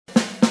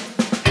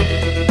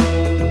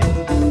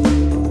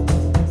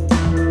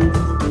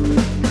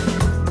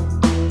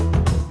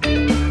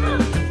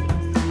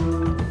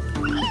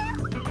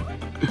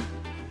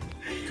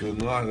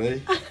on, eh?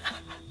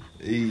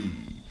 Eee.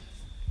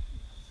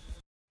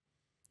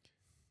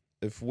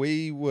 If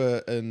we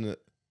were in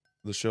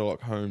the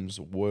Sherlock Holmes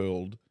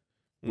world,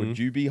 would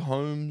you be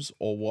Holmes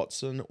or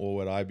Watson, or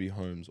would I be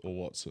Holmes or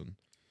Watson?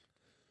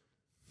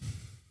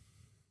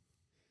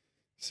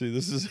 See,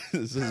 this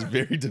is a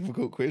very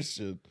difficult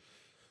question.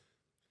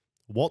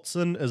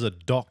 Watson is a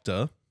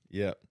doctor,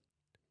 Yeah.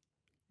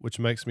 which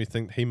makes me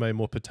think he may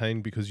more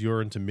pertain because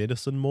you're into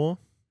medicine more,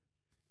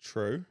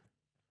 True.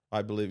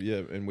 I believe,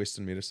 yeah, in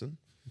Western medicine.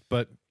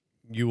 but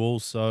you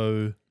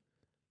also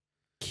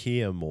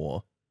care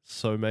more.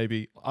 So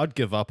maybe I'd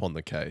give up on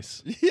the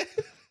case. Yeah.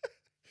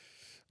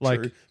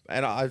 Like, True.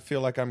 And I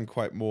feel like I'm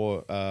quite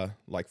more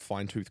like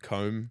fine tooth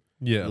comb.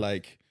 yeah.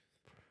 Like,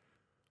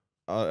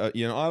 I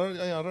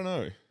don't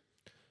know.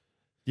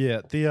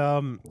 Yeah,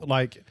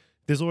 like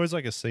there's always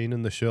like a scene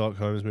in the Sherlock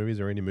Holmes movies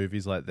or any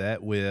movies like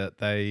that where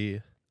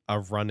they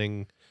are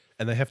running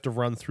and they have to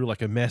run through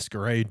like a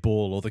masquerade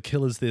ball or the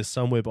killer's there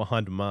somewhere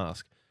behind a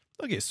mask.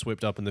 They'll get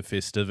swept up in the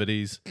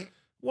festivities.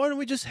 Why don't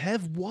we just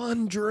have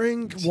one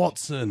drink,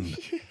 Watson?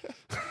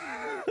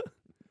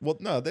 Well,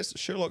 no, that's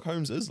Sherlock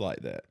Holmes is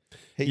like that.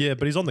 Yeah,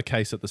 but he's on the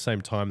case at the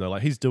same time though.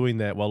 Like he's doing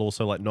that while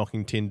also like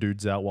knocking 10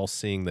 dudes out while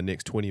seeing the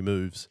next 20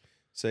 moves.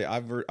 See,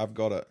 I've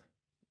got it.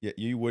 Yeah,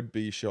 you would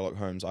be Sherlock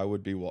Holmes. I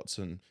would be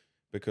Watson,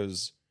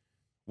 because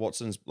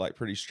Watson's like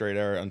pretty straight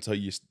arrow until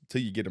you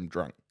get him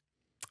drunk.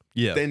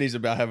 Yeah. Then he's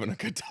about having a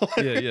good time.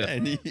 Yeah, yeah.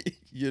 And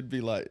you'd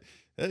be like,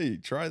 hey,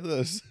 try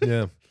this.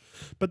 Yeah.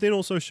 But then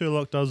also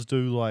Sherlock does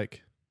do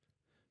like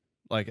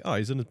oh,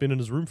 he's been in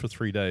his room for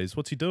 3 days.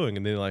 What's he doing?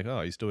 And then like,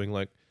 oh, he's doing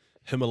like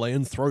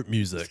Himalayan throat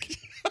music.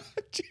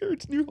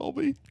 Jared's new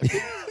hobby.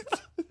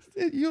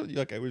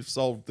 Okay, we've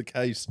solved the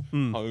case,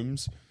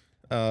 Holmes.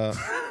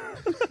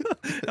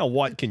 How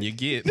white can you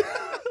get?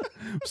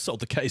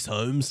 Solved the case,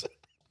 Holmes.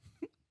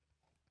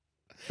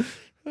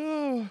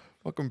 Oh,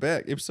 welcome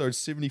back. Episode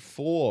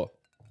 74.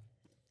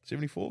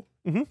 74?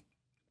 Mhm.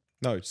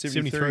 No,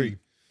 73.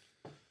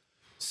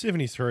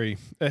 73.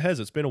 It has.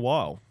 It's been a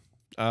while.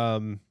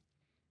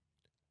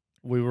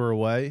 We were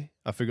away.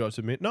 I forgot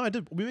to mention. No, I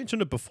did. We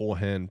mentioned it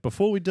beforehand.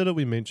 Before we did it,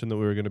 we mentioned that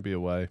we were going to be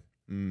away.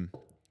 Mm.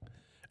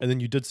 And then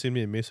you did send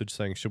me a message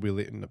saying, should we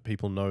let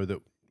people know that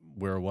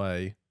we're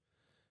away?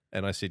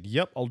 And I said,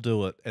 yep, I'll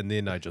do it. And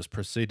then I just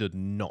proceeded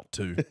not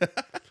to.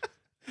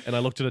 And I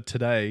looked at it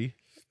today.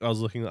 I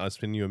was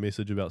sending you a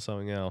message about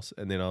something else.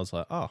 And then I was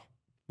like, oh,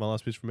 my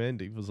last message from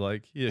Andy was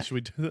like, yeah, should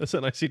we do this?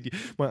 And I said,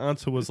 my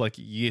answer was like,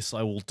 yes,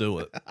 I will do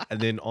it. And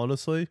then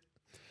honestly,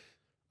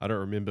 I don't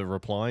remember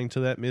replying to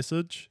that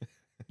message,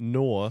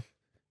 nor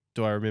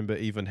do I remember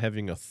even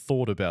having a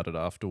thought about it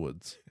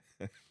afterwards.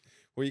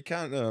 Well, you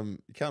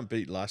can't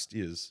beat last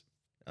year's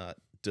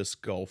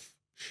disc golf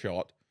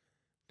shot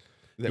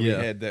that we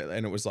had, that,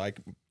 and it was like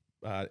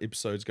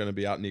episode's going to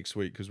be out next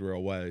week because we're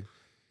away.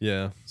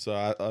 Yeah. So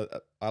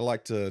I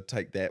like to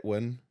take that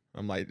win.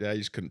 I'm like, yeah, you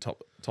just couldn't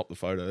top the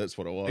photo. That's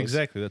what it was.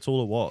 Exactly. That's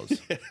all it was.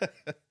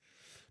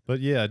 But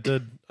yeah,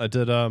 I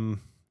did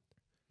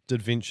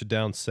venture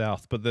down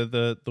south, but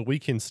the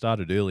weekend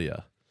started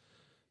earlier.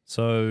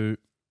 So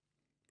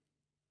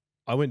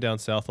I went down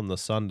south on the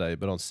Sunday,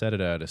 but on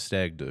Saturday I had a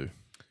stag do.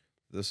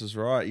 This is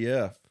right,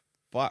 yeah.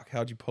 Fuck,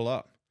 how'd you pull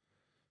up?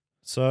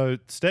 So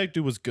stag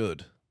do was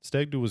good.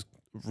 Stag do was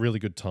a really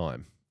good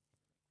time.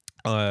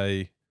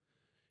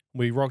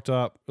 We rocked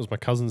up. It was my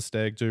cousin's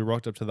stag do.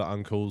 Rocked up to the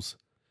uncles.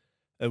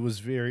 It was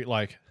very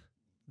like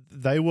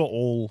they were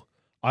all.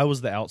 I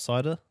was the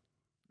outsider,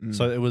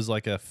 so it was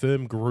like a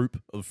firm group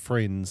of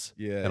friends.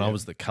 Yeah, and I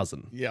was the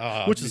cousin.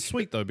 Yeah, which is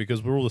sweet though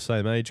because we're all the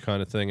same age,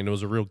 kind of thing, and it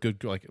was a real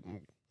good like.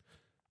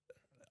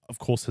 Of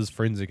course, his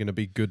friends are going to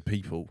be good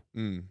people,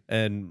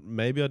 and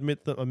maybe I met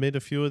a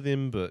few of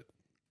them, but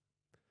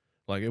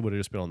like it would have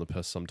just been on the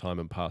piss sometime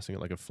and passing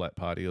at like a flat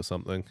party or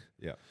something.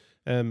 Yeah.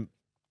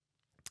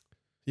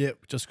 Yeah,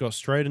 just got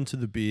straight into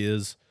the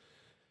beers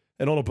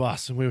and on a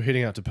bus, and we were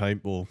heading out to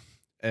paintball.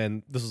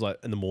 And this was like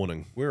in the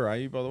morning. Where are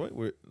you, by the way?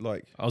 We're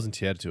like I was in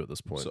Te Atatu at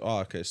this point. So,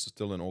 okay, so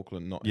still in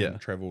Auckland, not Yeah. having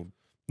travelled.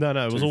 No,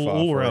 it was too far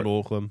all for around it.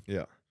 Auckland.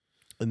 Yeah.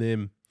 And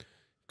then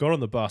got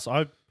on the bus.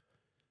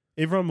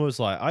 Everyone was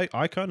like,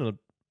 I kind of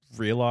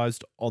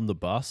realized on the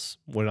bus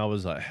when I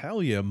was like,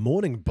 hell yeah,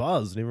 morning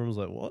buzz. And everyone was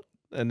like, what?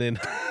 And then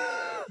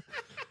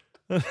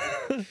Yeah.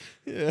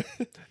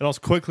 and I was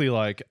quickly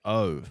like,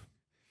 oh,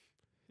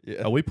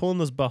 Yeah. are we pulling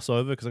this bus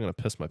over? Because I'm going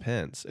to piss my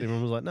pants.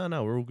 Everyone was like,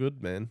 no, we're all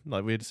good, man.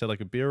 Like we had to say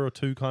like a beer or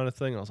two kind of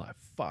thing. And I was like,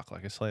 fuck,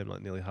 like I slammed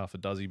like nearly half a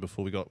dozen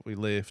before we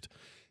left.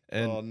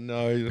 And Oh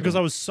no. because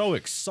I was so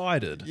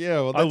excited.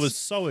 Yeah, well, I was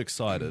so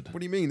excited. What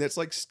do you mean? That's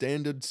like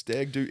standard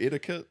stag do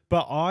etiquette.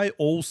 But I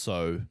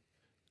also,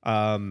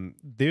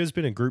 there's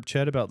been a group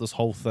chat about this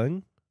whole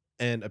thing,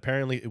 and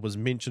apparently it was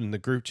mentioned in the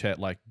group chat,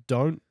 like,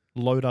 don't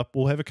load up.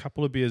 We'll have a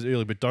couple of beers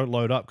early, but don't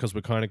load up because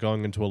we're kind of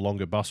going into a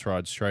longer bus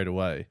ride straight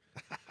away.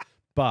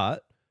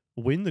 But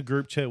when the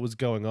group chat was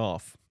going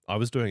off, I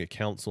was doing a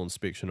council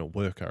inspection at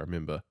work, I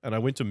remember, and I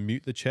went to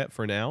mute the chat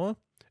for an hour,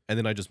 and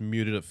then I just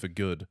muted it for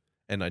good,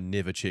 and I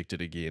never checked it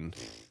again.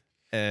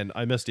 and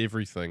I missed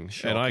everything.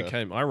 And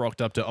I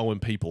rocked up to owing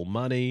people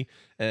money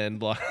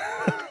and like.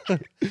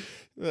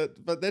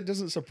 But that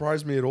doesn't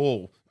surprise me at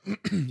all.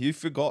 You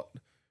forgot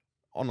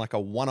on like a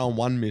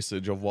one-on-one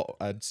message of what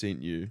I'd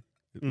sent you.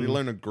 Let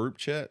alone a group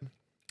chat.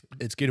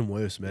 It's getting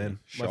worse, man.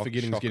 Yeah, My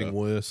forgetting's shocker. getting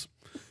worse.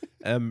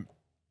 And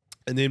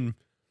then,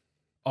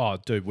 oh,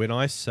 dude, when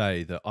I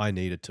say that I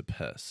needed to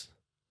piss,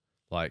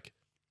 like,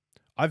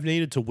 I've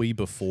needed to wee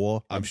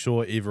before. I'm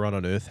sure everyone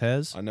on Earth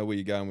has. I know where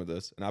you're going with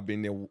this, and I've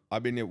been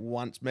there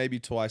once, maybe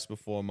twice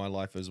before in my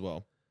life as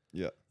well.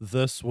 Yeah,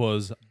 This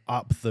was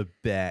up the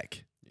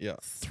back, yeah.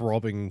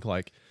 throbbing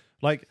like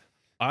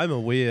I'm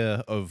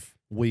aware of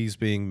wees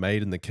being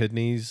made in the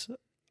kidneys.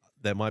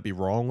 That might be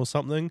wrong or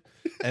something,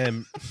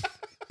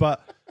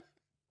 but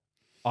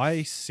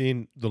I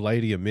sent the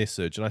lady a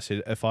message and I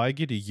said, if I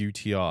get a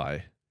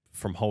UTI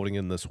from holding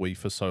in this wee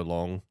for so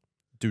long,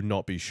 do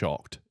not be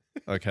shocked,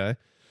 okay?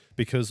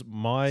 Because Is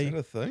that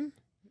a thing?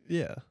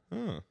 yeah,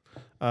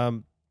 Huh.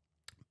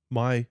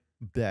 my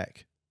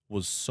back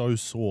was so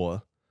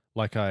sore,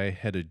 like I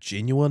had a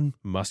genuine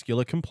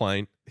muscular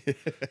complaint,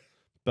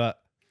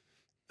 but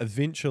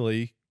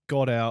eventually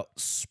got out,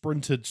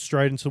 sprinted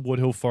straight into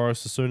Woodhill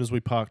Forest as soon as we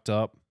parked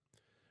up,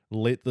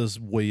 let this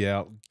wee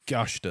out,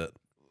 gushed it,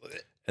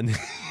 and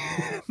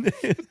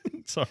then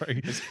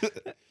sorry.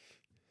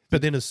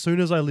 But then as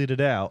soon as I let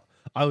it out,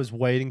 I was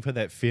waiting for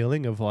that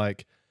feeling of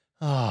like,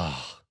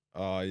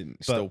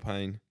 Still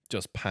pain.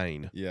 just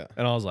pain. Yeah.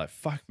 And I was like,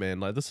 fuck, man,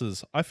 like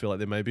I feel like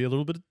there may be a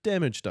little bit of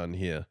damage done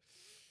here.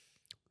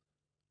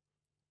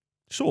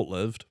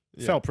 Short-lived.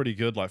 Yeah. Felt pretty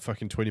good like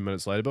fucking 20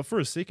 minutes later. But for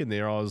a second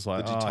there, I was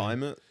like, Did you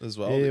time it as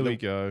well? Here we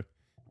go.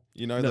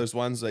 You know those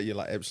ones that you're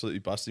like absolutely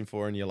busting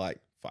for and you're like,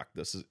 fuck,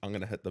 I'm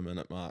going to hit the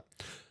minute mark.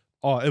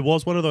 Oh, it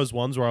was one of those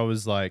ones where I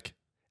was like,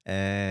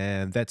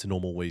 and that's a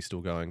normal wee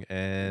still going.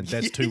 And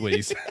that's two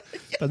wees.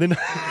 But then...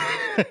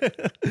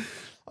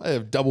 I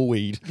have double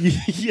weed.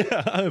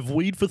 Yeah, I have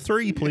weed for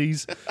 3,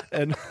 please.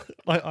 And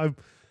like I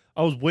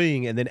was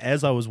weeing, and then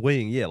as I was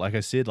weeing, yeah, like I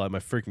said, like my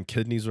freaking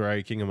kidneys were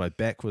aching and my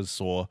back was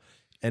sore.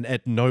 And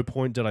at no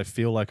point did I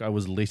feel like I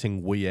was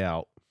letting wee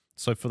out.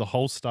 So for the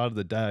whole start of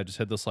the day, I just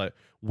had this like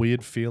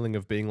weird feeling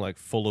of being like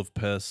full of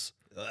piss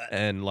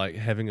and like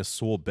having a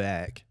sore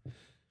back.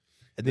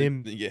 And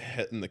then you get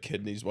hit in the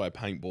kidneys by a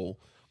paintball.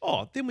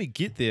 Oh, then we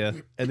get there,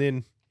 and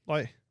then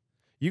like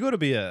you got to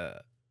be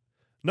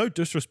no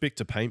disrespect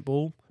to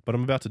paintball, but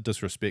I'm about to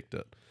disrespect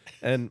it.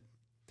 And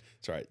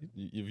it's right.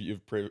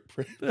 You've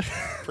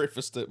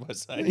prefaced it by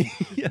saying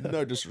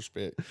no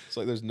disrespect. It's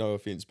like there's no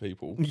offense,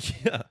 people.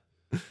 Yeah,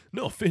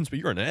 no offense, but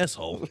you're an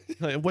asshole.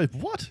 Like, wait,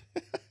 what?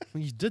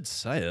 Well, you did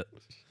say it,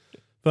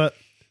 but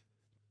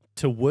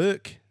to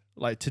work,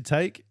 like to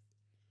take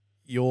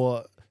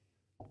your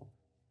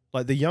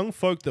like the young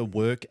folk that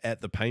work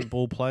at the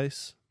paintball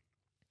place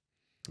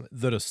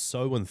that are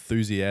so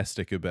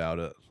enthusiastic about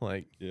it,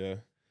 like Yeah.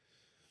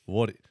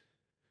 what?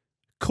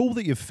 Cool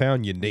that you've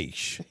found your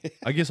niche.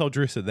 I guess I'll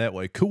dress it that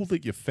way. Cool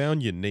that you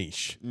found your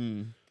niche.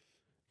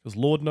 Because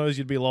Lord knows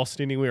you'd be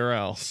lost anywhere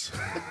else.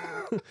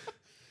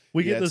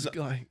 We get this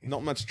guy.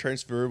 Not much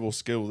transferable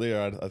skill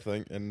there, I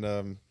think. And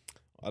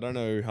I don't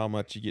know how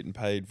much you're getting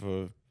paid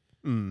for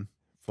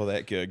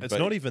that gig. It's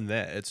not even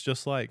that. It's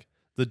just like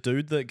the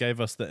dude that gave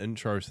us the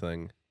intro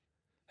thing,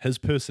 his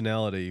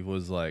personality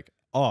was like,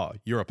 oh,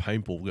 you're a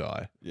paintball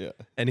guy. Yeah.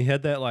 And he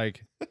had that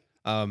like,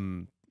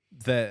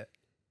 that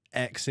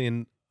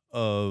accent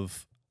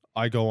of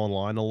I go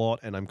online a lot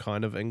and I'm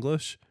kind of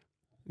English.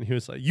 And he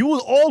was like, you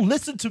will all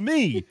listen to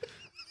me.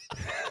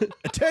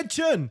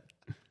 Attention.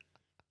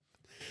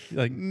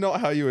 Like, not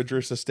how you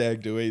address a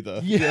stag do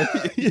either. yeah.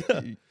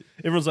 Yeah.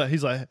 Everyone's like,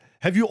 he's like,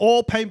 have you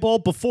all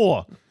paintball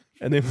before?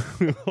 And then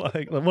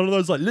like one of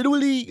those, like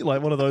literally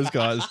like one of those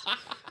guys.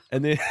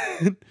 And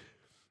then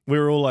we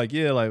were all like,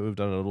 yeah, like we've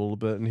done it a little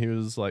bit. And he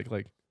was like,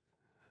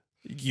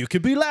 you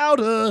could be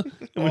louder.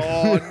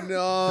 Oh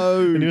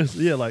no. And he was,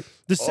 yeah, like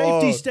the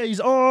safety stays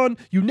on.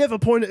 You never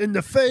point it in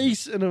the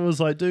face. And it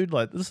was like, dude,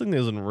 like this thing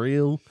isn't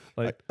real.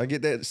 Like I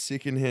get that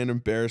secondhand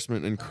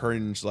embarrassment and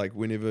cringe, like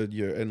whenever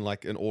you're in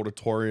like an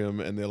auditorium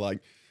and they're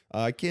like,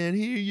 I can't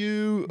hear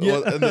you.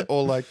 Yeah.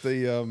 Or like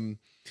the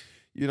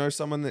you know,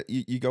 someone that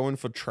you go in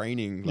for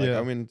training. Like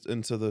I went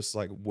into this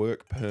like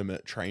work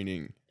permit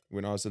training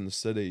when I was in the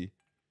city.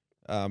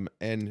 And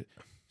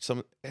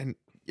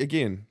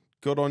again,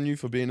 good on you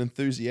for being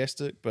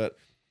enthusiastic, but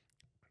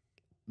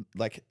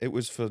like it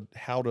was for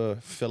how to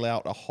fill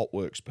out a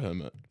Hotworks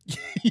permit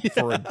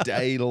for a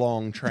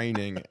day-long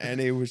training, and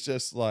it was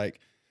just like,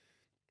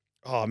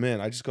 oh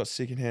man, I just got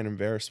secondhand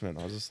embarrassment.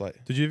 I was just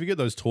like, did you ever get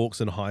those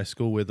talks in high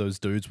school where those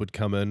dudes would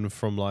come in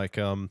from like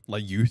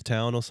Youth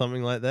Town or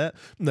something like that,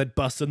 and they'd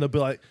bust in, they'd be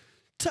like,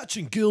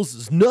 touching girls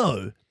is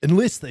no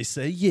unless they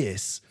say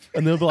yes.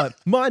 And they'll be like,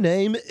 my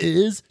name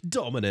is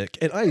Dominic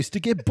and I used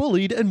to get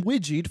bullied and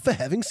wedgied for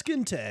having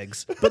skin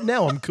tags, but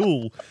now I'm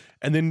cool.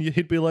 And then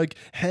he'd be like,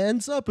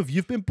 hands up if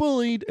you've been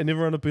bullied. And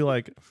everyone would be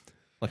like,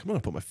 I'm gonna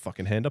put my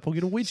fucking hand up, I'll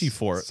get a wedgie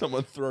for it.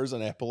 Someone throws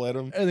an apple at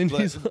him. And then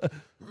he's like,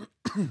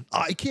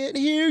 I can't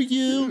hear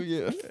you.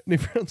 Yeah. And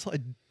everyone's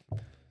like,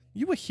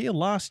 you were here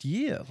last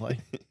year. Like,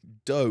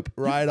 Dope.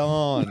 Right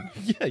on.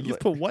 yeah, you've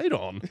put weight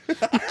on.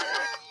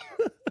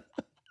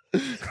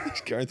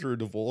 He's going through a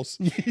divorce.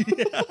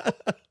 Yeah.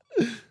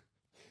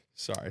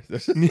 Sorry.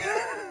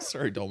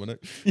 Sorry,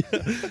 Dominic.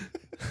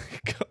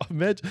 God,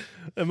 imagine,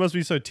 it must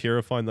be so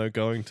terrifying though,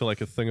 going to like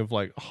a thing of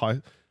like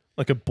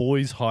a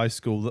boys' high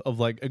school of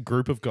like a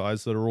group of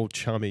guys that are all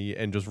chummy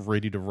and just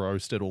ready to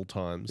roast at all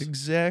times.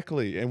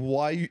 Exactly. And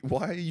why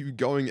are you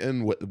going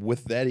in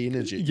with that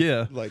energy?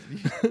 Yeah. Like,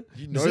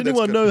 you know, Does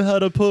anyone know how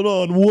to put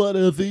on one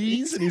of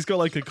these? And he's got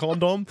like a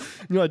condom.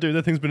 You're like, dude,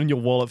 that thing's been in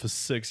your wallet for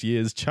 6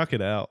 years. Chuck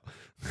it out.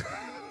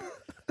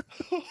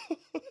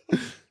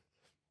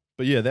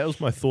 But yeah, that was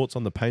my thoughts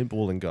on the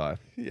paintballing guy.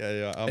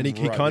 Yeah. And he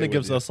kind of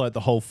gives us like the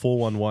whole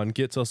 411,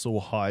 gets us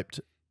all hyped,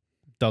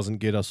 doesn't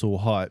get us all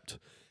hyped.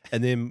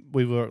 And then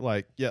we were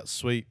like, yeah,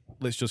 sweet,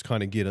 let's just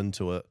kind of get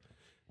into it.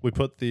 We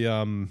put the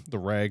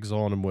rags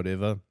on and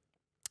whatever.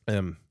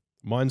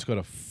 Mine's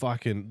got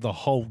the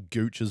whole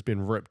gooch has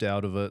been ripped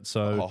out of it.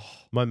 So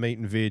my meat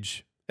and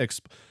veg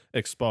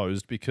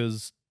exposed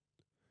because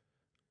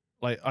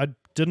like I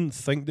didn't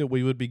think that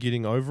we would be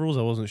getting overalls.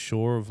 I wasn't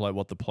sure of like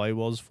what the play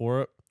was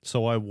for it.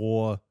 So I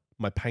wore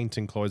my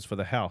painting clothes for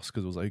the house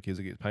because it was like, who cares,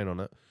 it gets paint on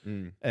it.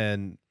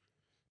 And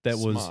that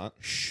Smart. was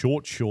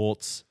short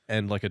shorts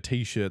and like a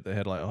t-shirt that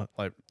had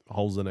like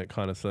holes in it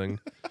kind of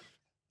thing.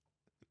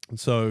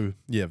 So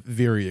yeah,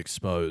 very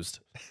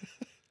exposed.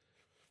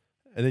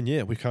 And then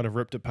yeah, we kind of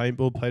ripped at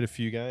paintball, played a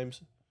few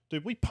games.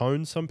 Dude, we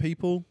pwned some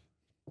people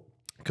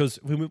because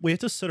we had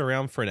to sit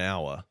around for an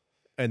hour.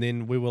 And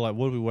then we were like,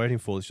 what are we waiting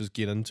for? Let's just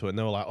get into it. And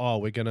they were like, oh,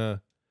 we're going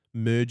to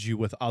merge you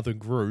with other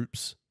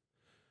groups.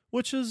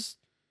 Which is,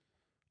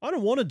 I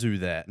don't want to do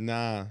that.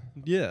 Nah.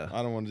 Yeah.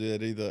 I don't want to do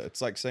that either. It's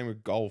like same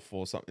with golf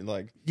or something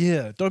like.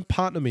 Yeah, don't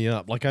partner me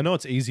up. Like, I know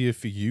it's easier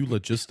for you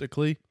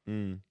logistically,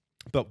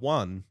 but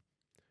one,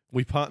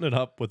 we partnered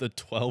up with a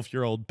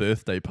 12-year-old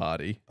birthday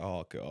party.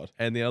 Oh, God.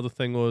 And the other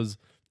thing was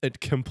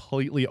it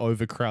completely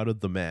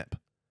overcrowded the map.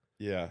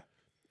 Yeah.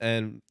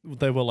 And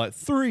they were like,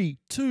 3,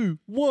 2,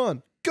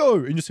 1, go.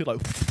 And you see like,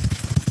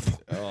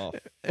 Oh,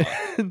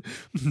 and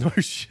no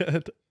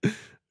shit.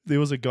 There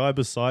was a guy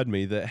beside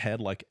me that had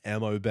like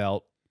ammo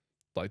belt,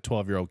 like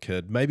 12-year-old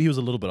kid. Maybe he was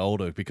a little bit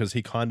older because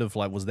he kind of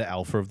like was the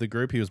alpha of the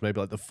group. He was maybe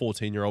like the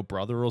 14-year-old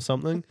brother or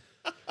something.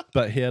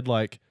 But he had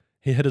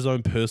his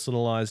own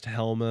personalized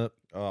helmet.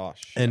 Oh,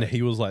 shit. And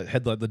he was like,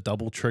 had like the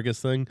double triggers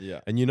thing.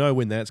 Yeah. And you know,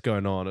 when that's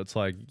going on, it's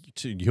like,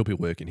 you'll be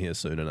working here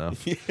soon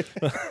enough.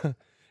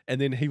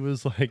 And then he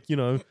was like, you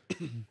know,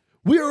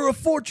 we are a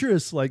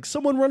fortress. Like,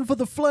 someone run for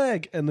the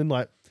flag. And then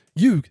like,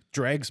 you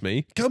drags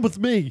me, come with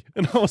me.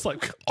 And I was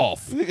like,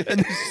 off. And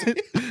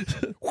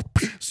then,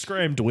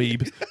 scram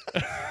dweeb.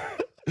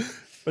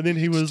 And then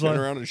he was Turn like,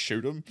 around and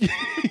shoot him.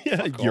 yeah,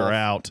 Fuck you're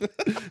off. out.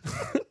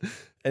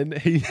 And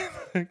he,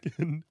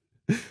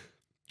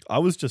 I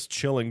was just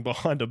chilling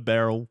behind a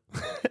barrel.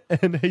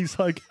 And he's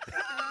like,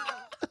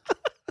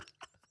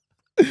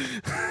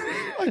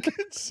 I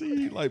can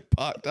see like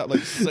parked up,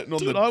 like sitting on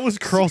dude, the. I was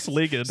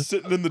cross-legged.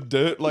 Sitting in the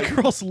dirt, like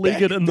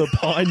Cross-legged in the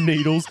pine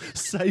needles,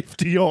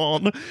 safety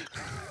on.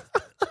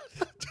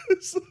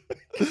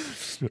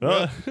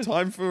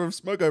 Time for a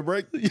smoko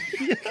break.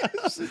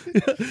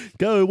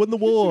 Go win the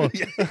war.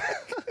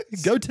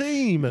 Go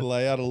team.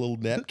 Lay out a little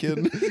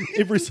napkin.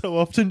 Every so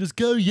often, just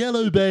go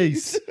yellow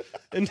base.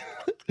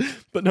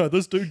 But no,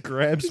 this dude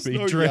grabs me,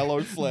 No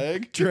yellow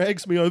flag.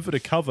 drags me over to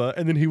cover,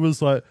 and then he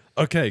was like,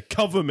 okay,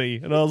 cover me.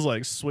 And I was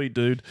like, sweet,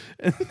 dude.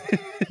 And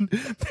then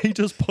he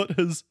just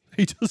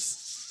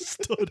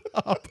stood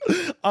up,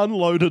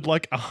 unloaded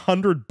like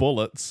 100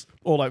 bullets,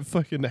 or like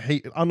fucking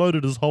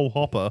unloaded his whole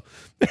hopper,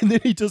 and then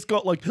he just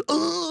got like,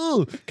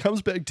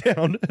 comes back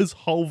down, his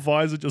whole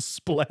visor just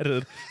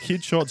splattered.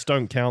 Headshots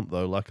don't count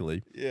though,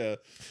 luckily. Yeah.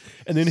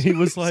 And then he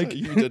was like, So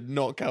you did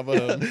not cover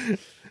him.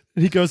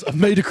 and he goes, I've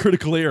made a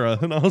critical error.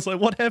 And I was like,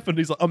 what happened?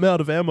 He's like, I'm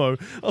out of ammo.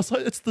 I was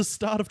like, it's the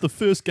start of the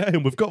first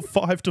game. We've got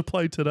 5 to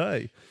play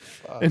today.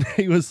 And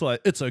he was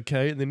like, it's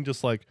okay. And then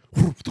just like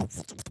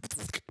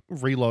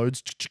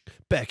reloads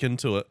back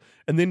into it.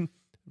 And then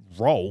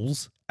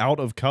rolls out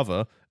of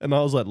cover. And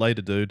I was like,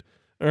 later, dude.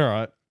 All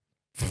right.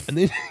 And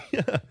then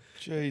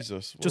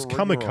Jesus. just what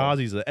a rigmarole.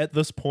 kamikazes it. At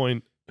this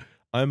point,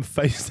 I'm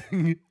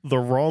facing the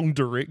wrong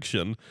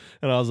direction.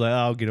 And I was like,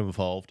 I'll get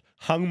involved.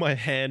 Hung my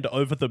hand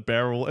over the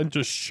barrel and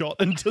just shot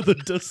into the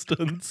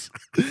distance.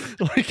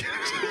 Like,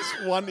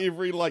 Just one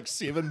every like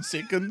 7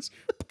 seconds.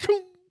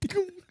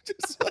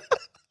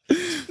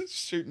 Just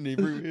shooting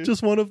everywhere.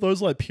 just one of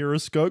those like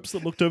periscopes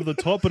that looked over the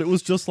top, but it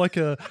was just like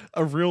a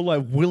real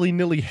like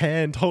willy-nilly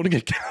hand holding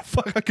a gun.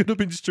 Fuck, I could have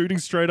been shooting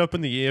straight up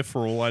in the air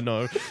for all I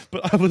know.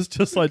 But I was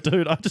just like,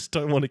 dude, I just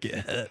don't want to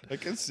get hit. I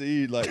can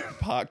see like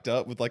parked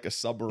up with like a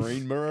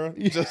submarine mirror,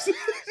 just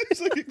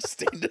like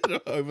extended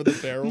over the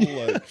barrel.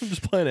 Like, I'm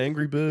just playing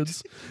Angry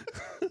Birds.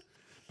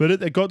 But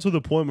it got to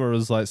the point where it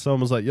was like, someone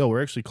was like, yo,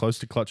 we're actually close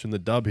to clutching the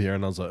dub here.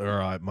 And I was like, all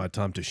right, my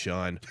time to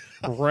shine.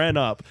 Ran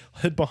up,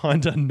 hid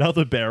behind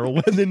another barrel,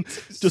 and then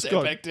just Sat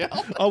got back down.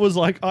 I was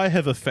like, I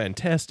have a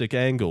fantastic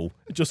angle.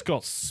 It just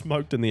got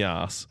smoked in the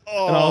ass.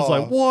 And I was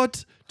like,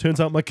 what? Turns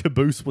out my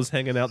caboose was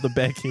hanging out the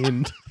back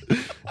end.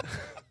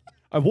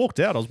 I walked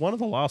out. I was one of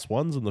the last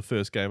ones in the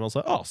first game. I was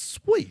like, oh,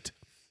 sweet.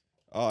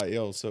 Oh,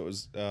 yeah. So it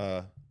was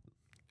It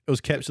was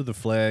capture the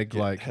flag.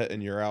 like Like hit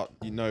and you're out.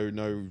 You know,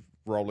 no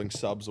rolling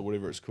subs or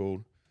whatever it's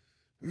called.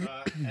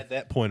 at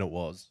that point it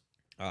was.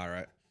 All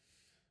right.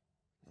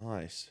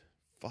 Nice.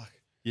 Fuck.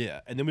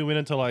 Yeah. And then we went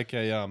into like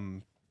a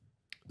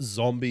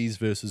zombies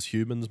versus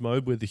humans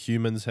mode where the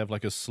humans have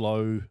like a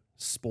slow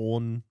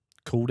spawn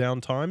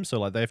cooldown time. So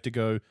like they have to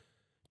go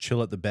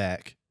chill at the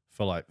back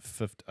for like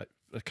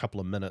a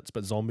couple of minutes,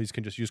 but zombies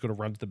can just, you just got to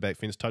run to the back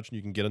fence touch and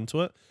you can get into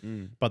it.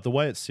 But the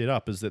way it's set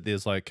up is that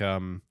there's like a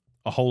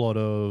whole lot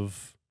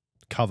of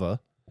cover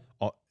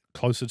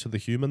closer to the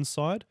human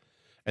side.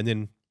 And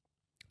then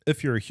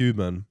if you're a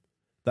human,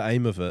 the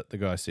aim of it, the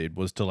guy said,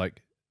 was to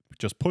like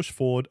just push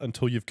forward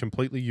until you've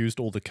completely used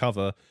all the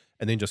cover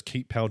and then just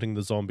keep pelting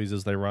the zombies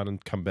as they run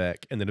and come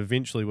back. And then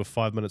eventually with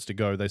 5 minutes to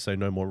go, they say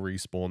no more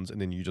respawns and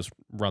then you just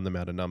run them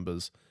out of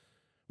numbers,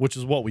 which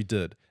is what we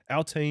did.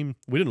 Our team,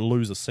 we didn't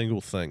lose a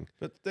single thing.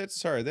 But that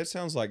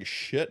sounds like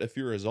shit if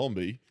you're a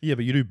zombie. Yeah,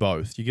 but you do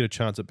both. You get a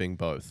chance at being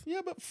both.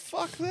 Yeah, but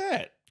fuck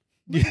that.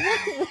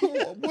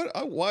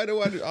 Why do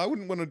I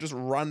wouldn't want to just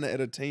run at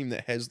a team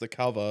that has the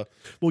cover.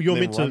 Well, you're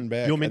and then meant run to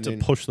back you're meant to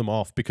and then- push them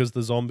off because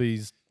the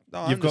zombies. No,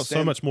 I You've got so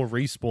understand. much more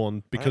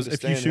respawn because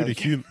if you understand shoot how a the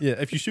human,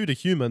 if you shoot a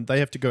human, they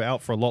have to go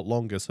out for a lot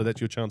longer, so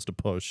that's your chance to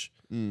push,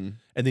 and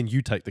then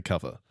you take the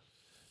cover.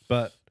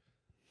 But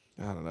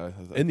I don't know.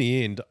 in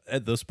the end,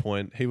 at this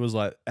point, he was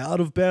like,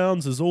 "Out of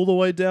bounds is all the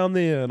way down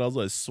there," and I was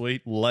like,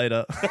 "Sweet,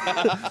 later."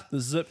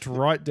 Zipped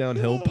right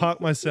downhill, parked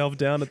myself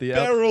down at the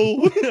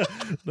Barrel.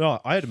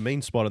 No, I had a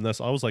mean spot in this.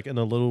 I was like in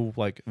a little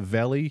like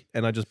valley,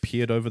 and I just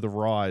peered over the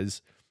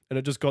rise, and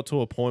it just got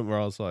to a point where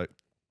I was like,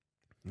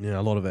 "Yeah,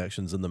 a lot of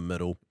actions in the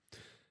middle."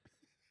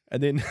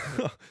 And then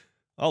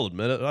I'll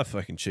admit it, I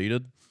fucking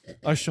cheated.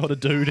 I shot a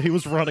dude. He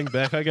was running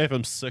back. I gave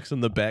him 6 in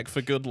the back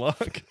for good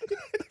luck.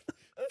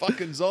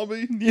 Fucking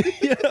zombie.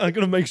 Yeah, I'm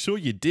gonna make sure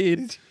you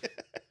did.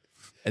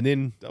 And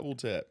then Double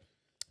tap.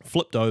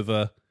 flipped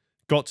over,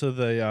 got to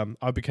the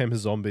I became a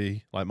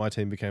zombie, like my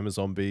team became a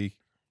zombie,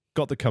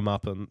 got the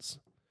comeuppance.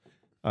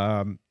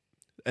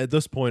 At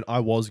this point I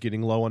was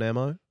getting low on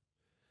ammo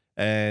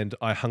and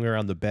I hung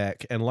around the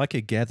back and like a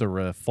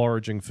gatherer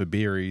foraging for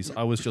berries,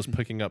 I was just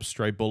picking up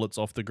stray bullets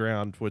off the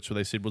ground, which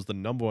they said was the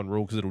 #1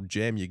 rule because it'll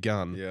jam your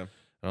gun. Yeah.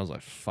 And I was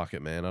like, fuck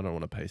it, man, I don't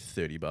want to pay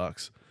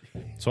 $30.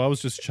 So I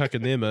was just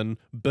chucking them in,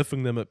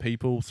 biffing them at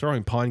people,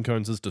 throwing pine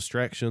cones as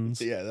distractions.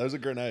 Yeah, those are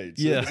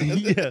grenades. Yeah,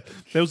 yeah.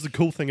 That was the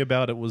cool thing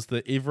about it was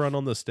that everyone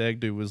on the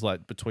stag do was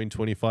like between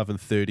 25 and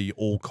 30,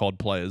 all COD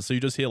players. So you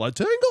just hear like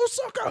Tango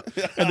Soccer,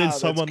 and then That's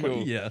someone,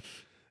 cool. yeah,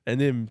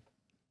 and then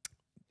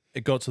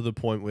it got to the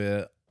point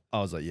where I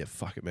was like, yeah,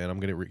 fuck it, man, I'm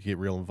gonna get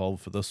real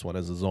involved for this one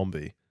as a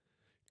zombie.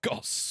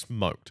 Got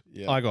smoked.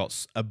 Yeah. I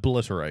got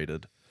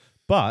obliterated,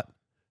 but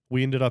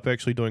we ended up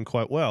actually doing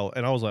quite well.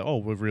 And I was like, oh,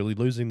 we're really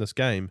losing this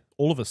game.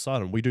 All of a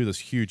sudden, we do this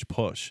huge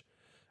push.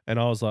 And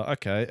I was like,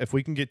 okay, if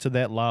we can get to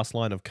that last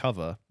line of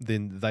cover,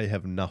 then they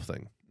have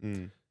nothing.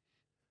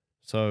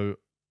 So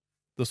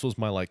this was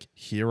my like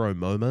hero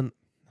moment,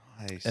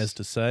 Nice. as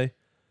to say.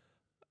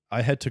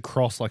 I had to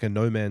cross like a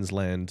no man's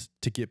land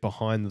to get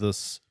behind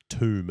this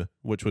tomb,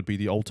 which would be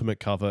the ultimate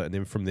cover. And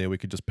then from there, we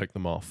could just pick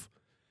them off.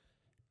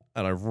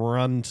 And I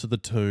run to the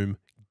tomb,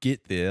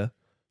 get there.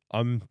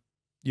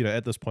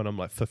 At this point, I'm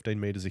like 15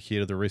 meters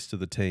ahead of the rest of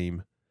the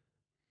team.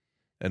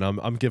 And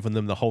I'm giving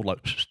them the whole like,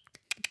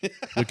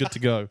 we're good to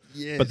go.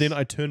 Yes. But then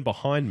I turn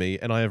behind me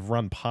and I have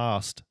run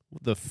past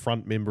the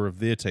front member of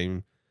their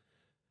team.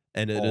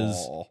 And it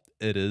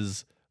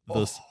is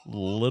this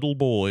little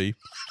boy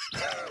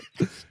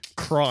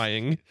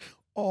crying,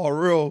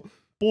 real.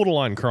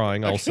 borderline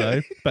crying, I'll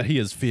say, but he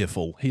is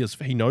fearful.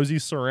 He knows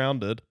he's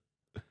surrounded.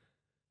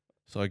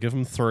 So I give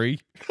him 3.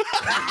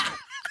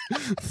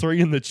 3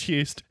 in the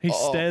chest. He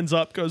stands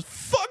up, goes,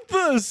 fuck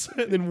this,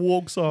 and then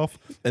walks off.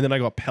 And then I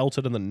got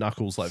pelted in the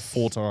knuckles like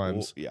 4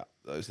 times. Yeah,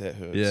 that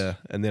hurts. Yeah.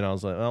 And then I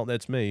was like, well,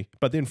 that's me.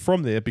 But then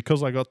from there,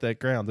 because I got that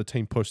ground, the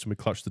team pushed and we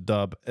clutched the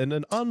dub in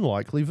an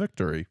unlikely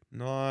victory.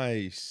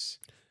 Nice.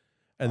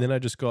 And then I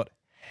just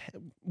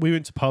we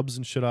went to pubs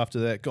and shit after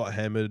that, got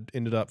hammered,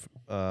 ended up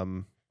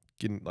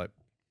ended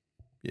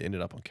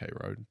up on K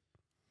Road.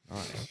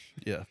 Nice.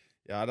 Yeah.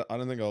 Yeah, I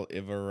don't think I'll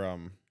ever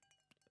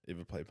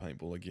play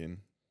paintball again.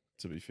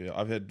 To be fair,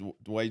 I've had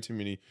way too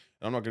many.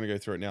 And I'm not going to go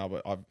through it now,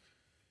 but I've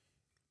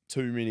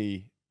too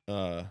many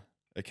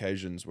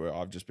occasions where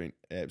I've just been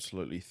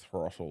absolutely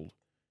throttled,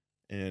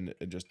 and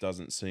it just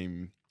doesn't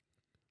seem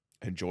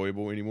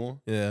enjoyable anymore.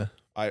 Yeah.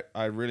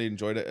 I really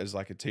enjoyed it as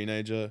like a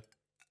teenager.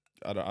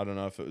 I don't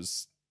know if it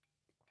was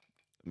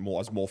more.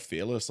 I was more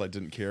fearless. I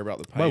didn't care about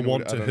the pain. My or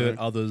want what- I to don't hurt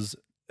know. others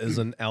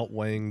isn't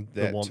outweighing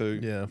the That want. too.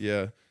 Yeah.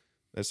 Yeah.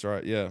 That's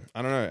right. Yeah,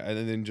 I don't know.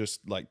 And then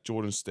just like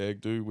Jordan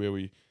Stag do, where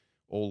we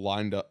all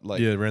lined up, like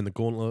Yeah, around the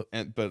gauntlet.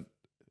 but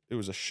it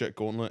was a shit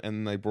gauntlet,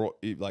 and they brought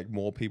like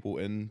more people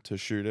in to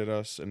shoot at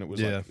us, and it was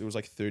Yeah.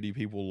 like 30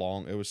 people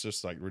long. It was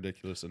just like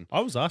ridiculous. And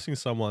I was asking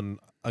someone,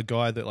 a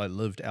guy that like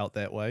lived out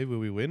that way where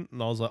we went,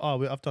 and I was like,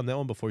 "Oh, I've done that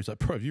one before." He's like,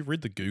 "Bro, have you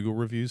read the Google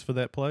reviews for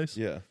that place?"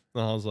 yeah,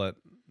 And I was like,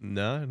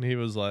 "No," and he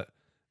was like,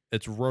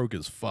 "It's rogue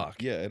as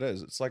fuck. yeah, it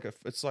is. It's like a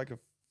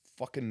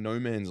fucking no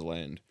man's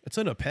land. It's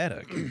in a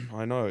paddock."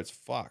 I know, it's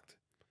fucked.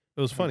 It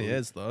was funny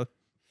as though,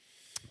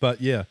 but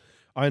yeah,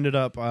 I ended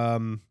up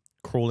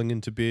crawling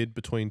into bed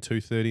between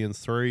 2:30 and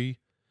 3,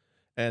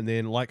 and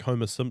then like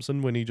Homer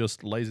Simpson when he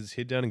just lays his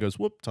head down and goes,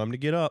 "Whoop, time to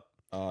get up."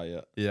 Oh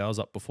yeah. Yeah, I was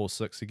up before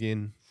 6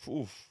 again.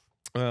 Oof.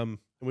 And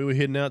we were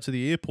heading out to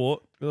the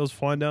airport. I was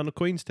flying down to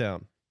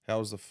Queenstown. How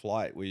was the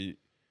flight? You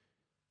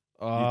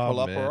Oh, pull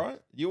up man. all right?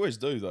 You always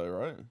do though,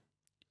 right?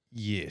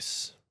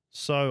 Yes.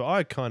 So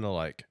I kind of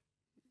like.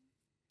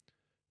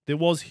 There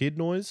was head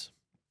noise.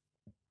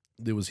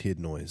 There was head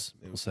noise.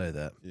 I'll say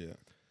that. Yeah.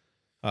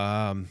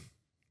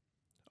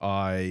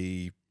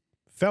 I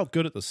felt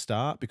good at the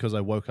start because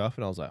I woke up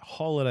and I was like,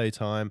 holiday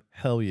time,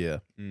 hell yeah.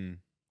 Mm.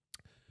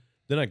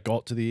 Then I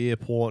got to the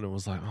airport and it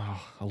was like,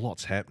 oh, a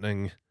lot's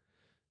happening.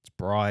 It's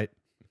bright.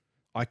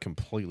 I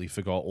completely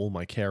forgot all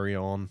my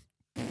carry-on.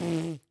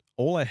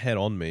 All I had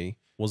on me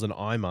was an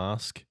eye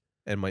mask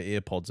and my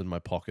AirPods in my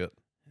pocket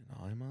An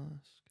eye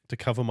mask? to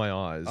cover my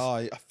eyes. Oh,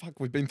 yeah, fuck,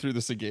 we've been through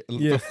this again.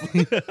 Yeah.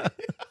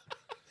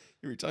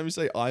 Every time you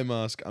say eye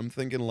mask, I'm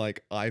thinking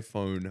like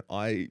iPhone,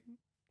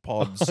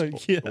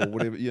 iPods, Yeah. or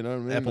whatever, you know what I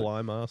mean? Apple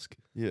eye mask.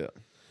 Yeah.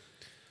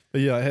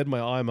 But yeah, I had my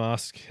eye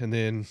mask and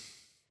then,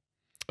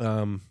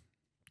 Damn.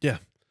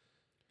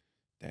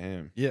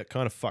 yeah,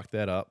 kind of fucked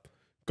that up.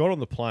 Got on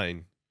the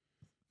plane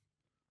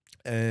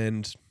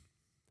and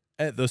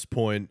at this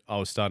point, I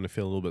was starting to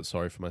feel a little bit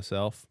sorry for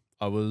myself.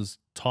 I was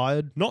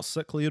tired, not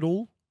sickly at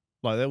all.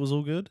 Like, that was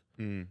all good.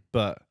 Mm.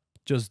 But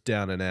just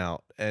down and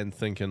out and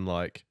thinking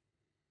like,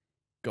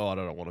 God,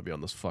 I don't want to be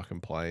on this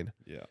fucking plane.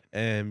 Yeah.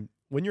 And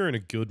when you're in a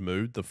good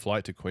mood, the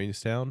flight to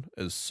Queenstown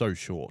is so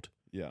short.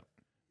 Yeah.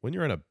 When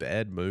you're in a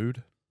bad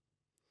mood,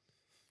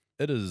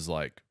 it is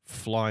like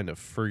flying to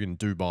friggin'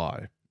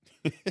 Dubai.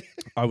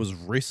 I was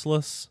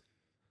restless.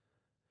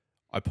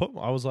 I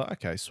was like,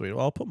 okay, sweet.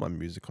 Well, I'll put my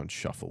music on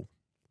shuffle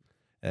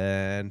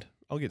and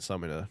I'll get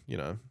something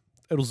to,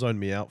 it'll zone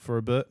me out for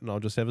a bit and I'll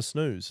just have a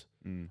snooze.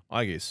 Mm.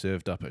 I get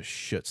served up a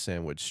shit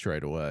sandwich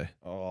straight away.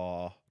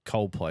 Oh.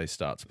 Coldplay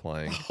starts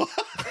playing.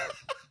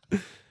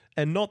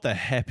 And not the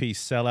happy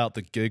sell out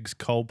the gigs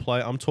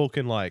Coldplay. I'm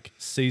talking like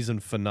season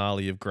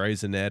finale of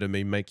Grey's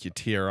Anatomy, make you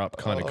tear up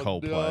kind of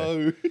Coldplay.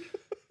 No.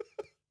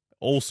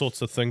 All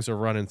sorts of things are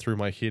running through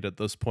my head at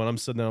this point. I'm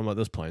sitting there, I'm like,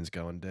 this plane's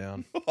going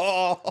down.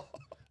 Oh.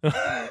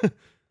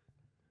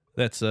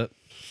 That's it.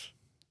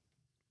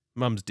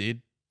 Mum's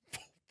dead.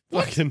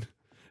 Fucking,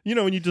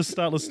 when you just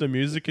start listening to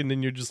music and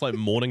then you're just like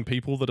mourning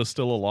people that are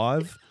still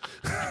alive.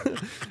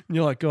 And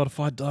you're like, God, if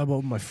I die, what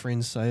would my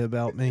friends say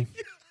about me?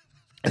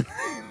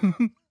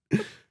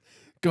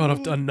 God,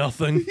 I've done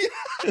nothing.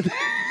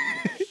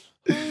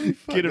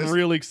 Getting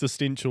real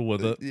existential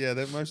with it. Yeah,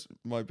 that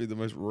might be the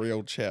most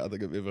real chat I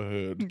think I've ever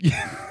heard.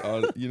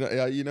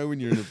 You know when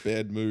you're in a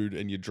bad mood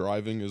and you're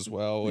driving as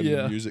well, and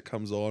Yeah. music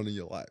comes on, and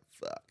you're like,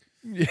 "Fuck."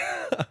 Yeah.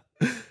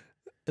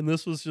 And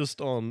this was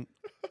on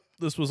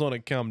a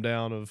come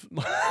down of,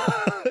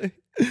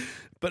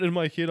 but in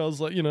my head I was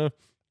like,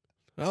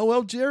 oh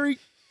well, Jerry,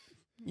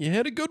 you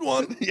had a good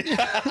one.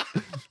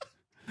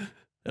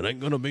 It ain't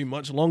gonna be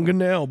much longer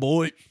now,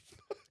 boy.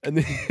 And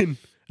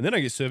then I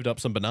get served up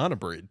some banana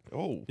bread.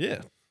 Oh,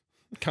 Yeah.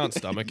 Can't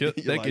stomach it.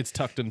 You're That like- gets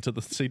tucked into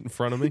the seat in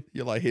front of me.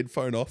 you're like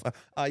headphone off.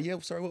 Yeah,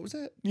 sorry, what was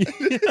that?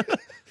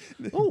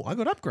 Oh, I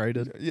got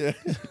upgraded. Yeah,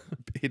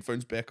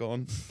 headphones back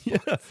on. Yeah.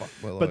 Fuck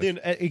my life. But then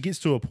it gets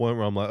to a point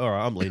where I'm like, all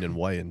right, I'm leaning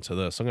way into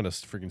this. I'm going to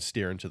freaking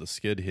stare into the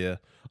skid here.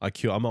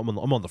 I'm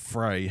on the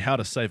fray. How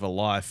to save a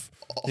life.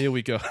 Here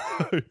we go.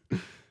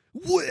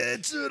 Where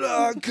did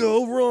I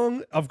go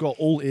wrong? I've got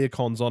all air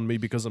cons on me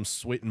because I'm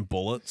sweating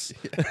bullets.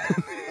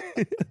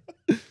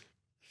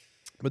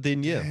 But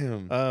then, yeah.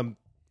 Damn.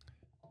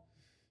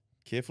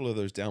 Careful of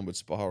those downward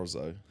spirals,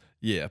 though.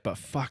 Yeah, but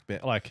fuck,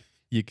 man. Like,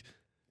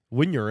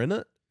 when you're in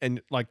it,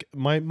 and like,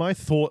 my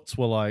thoughts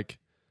were like,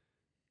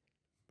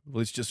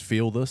 let's just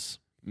feel this.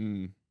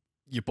 Mm.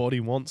 Your body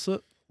wants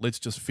it. Let's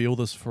just feel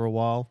this for a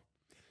while.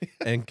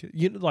 And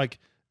like,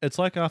 it's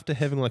like after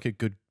having like a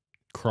good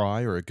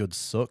cry or a good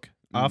sook.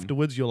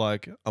 Afterwards, you're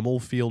like, I'm all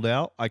feeled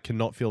out. I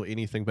cannot feel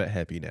anything but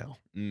happy now.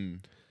 Mm.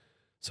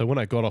 So when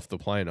I got off the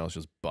plane, I was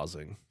just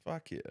buzzing.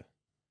 Fuck yeah.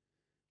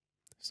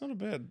 It's not a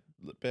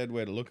bad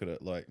way to look at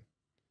it. Like,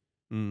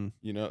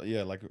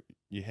 yeah, like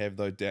you have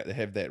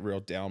have that real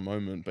down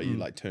moment, but you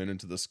like turn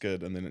into the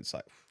skid, and then it's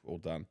like all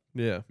done.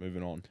 Yeah.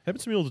 Moving on.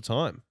 Happens to me all the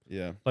time.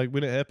 Yeah. Like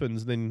when it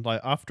happens, then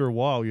like after a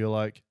while, you're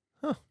like,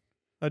 huh,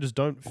 I just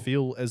don't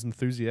feel as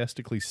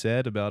enthusiastically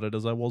sad about it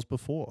as I was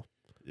before.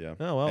 Yeah.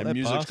 Oh, well, and that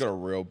music's passed. got a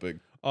real big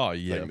Oh,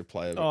 yeah. thing to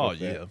play. Oh, with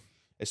that. yeah.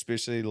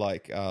 Especially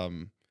like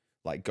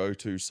like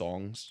go-to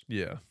songs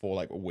Yeah. for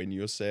like when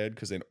you're sad,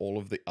 because then all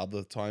of the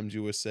other times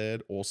you were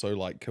sad also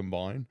like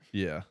combine.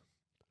 Yeah.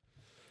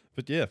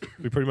 But yeah,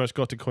 we pretty much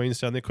got to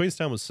Queenstown there.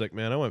 Queenstown was sick,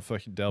 man. I won't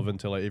fucking delve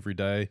into like every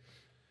day.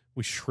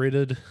 We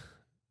shredded,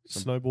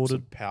 snowboarded.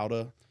 Some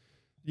powder.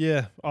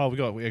 Yeah. Oh,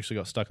 we actually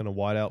got stuck in a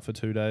whiteout for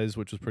 2 days,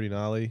 which was pretty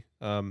gnarly.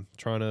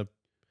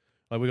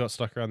 We got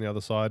stuck around the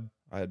other side.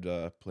 I had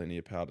plenty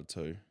of powder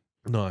too.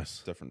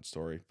 Nice. Different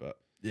story, but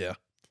Yeah.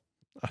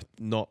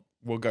 Not.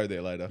 we'll go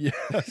there later. Yeah.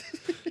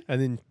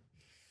 And then,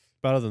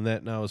 but other than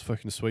that, no, it was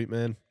fucking sweet,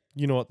 man.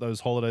 You know what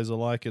those holidays are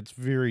like. It's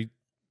very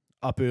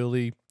up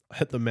early,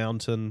 hit the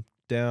mountain,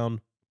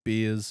 down,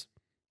 beers,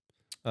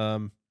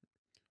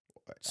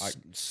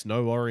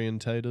 snow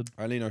orientated.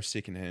 I only know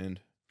secondhand,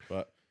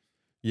 but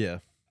Yeah.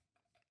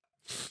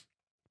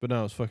 But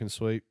no, it was fucking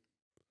sweet.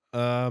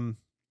 nice.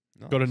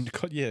 Got a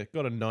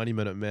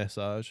 90-minute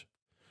massage.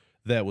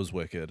 That was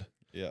wicked.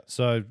 Yeah.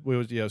 So it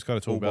was kind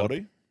of Full talking about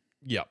body.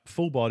 Yeah,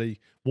 full body.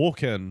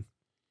 Walk in,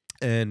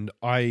 and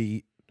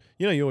you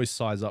always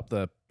size up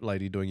the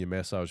lady doing your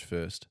massage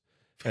first.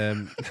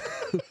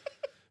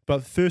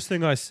 But first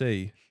thing I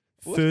see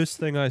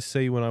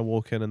when I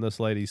walk in, and this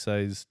lady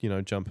says,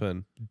 jump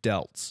in,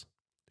 delts.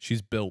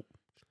 She's built.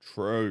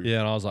 True. Yeah,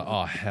 and I was like,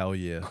 oh hell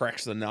yeah.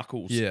 Cracks the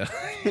knuckles. Yeah.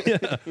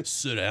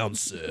 Sit down,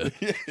 sir.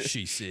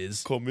 She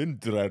says. Come in,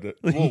 dread it.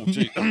 Whoa,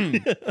 gee.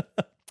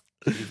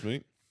 Excuse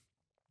me.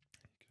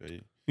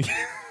 Okay.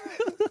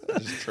 I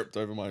just tripped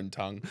over my own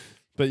tongue.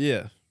 But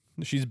yeah,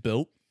 she's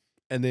built.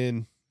 And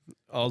then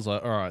I was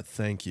like, all right,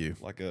 thank you.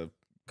 Like a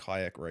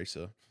kayak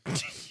racer.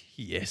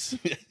 Yes.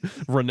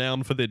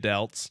 Renowned for their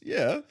delts.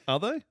 Yeah. Are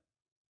they?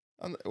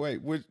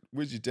 Wait,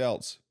 where's your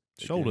delts?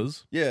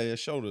 Shoulders. Yeah,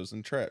 shoulders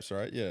and traps,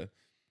 right? Yeah.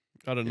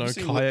 I don't Have you know.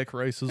 seen Kayak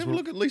races. Have a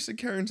look at Lisa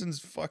Carrington's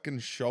fucking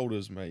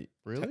shoulders, mate.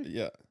 Really?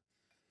 Yeah.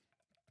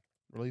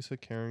 Lisa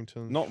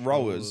Carrington. Not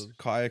rowers.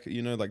 Kayak,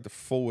 like the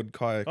forward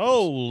kayak.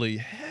 Holy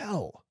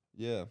hell.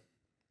 Yeah.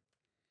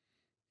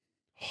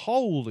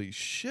 Holy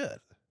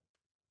shit.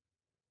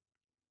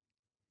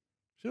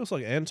 She looks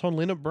like Anton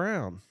Leonard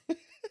Brown.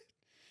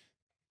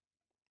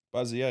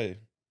 Buzzy, eh?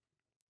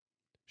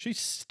 She's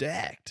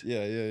stacked.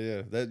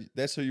 Yeah.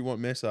 That's who you want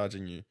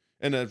massaging you.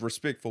 In a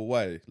respectful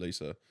way,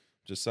 Lisa.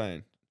 Just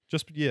saying.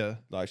 Yeah.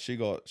 Like she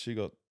got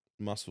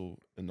muscle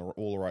in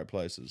all the right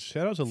places.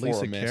 Shout out to For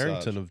Lisa a massage.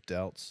 Carrington of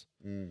Doubts.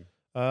 Mm.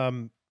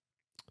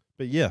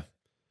 But yeah.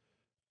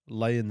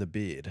 Lay in the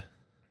bed.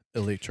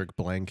 Electric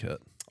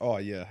blanket. Oh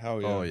yeah,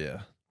 hell yeah. Oh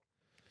yeah.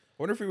 I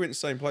wonder if we went to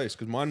the same place,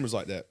 because mine was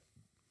like that.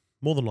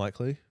 More than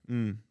likely.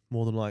 Mm.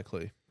 More than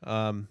likely.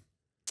 And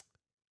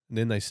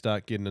then they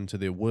start getting into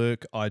their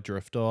work. I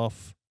drift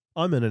off.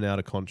 I'm in and out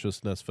of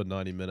consciousness for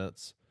 90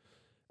 minutes.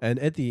 And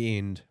at the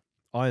end,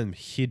 I am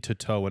head to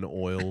toe in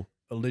oil,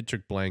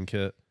 electric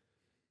blanket.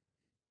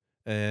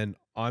 And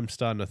I'm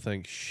starting to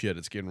think, shit,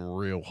 it's getting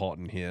real hot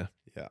in here.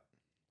 Yeah.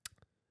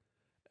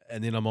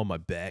 And then I'm on my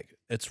back.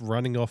 It's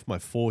running off my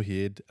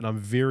forehead. And I'm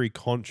very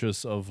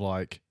conscious of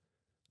like,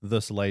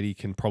 this lady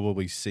can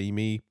probably see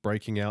me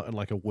breaking out in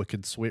like a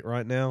wicked sweat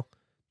right now.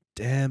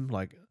 Damn,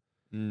 like,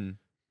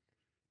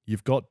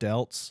 you've got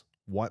doubts.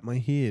 Wipe my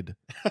head.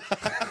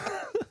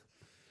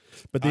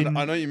 But then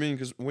I know what you mean,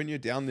 because when you're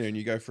down there and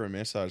you go for a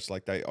massage,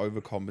 like they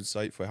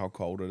overcompensate for how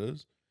cold it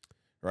is,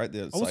 right?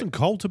 I wasn't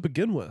cold to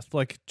begin with.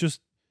 Like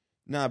just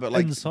but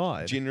like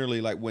inside.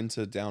 Generally, like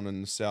winter down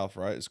in the south,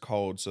 right? It's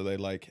cold, so they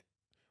like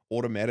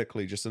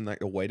automatically just in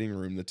like a waiting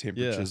room, the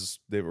temperatures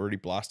they're already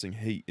blasting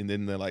heat, and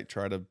then they like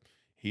try to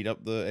heat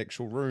up the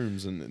actual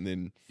rooms, and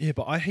then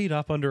but I heat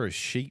up under a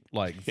sheet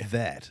like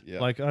that. Yeah.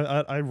 Like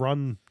I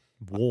run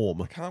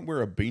warm. I can't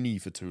wear a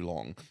beanie for too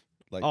long.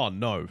 Like, oh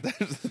no,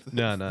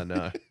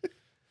 no.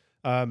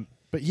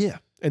 But yeah,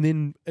 and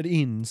then it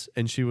ends,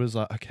 and she was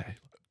like, "Okay,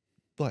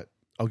 like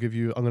I'm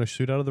going to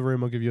shoot out of the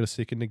room. I'll give you a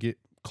second to get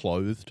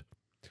clothed."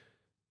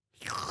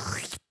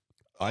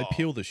 I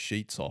peel the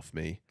sheets off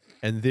me,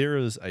 and there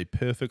is a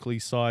perfectly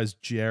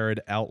sized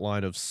Jared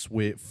outline of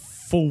sweat,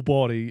 full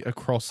body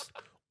across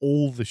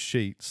all the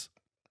sheets.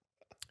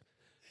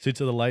 Said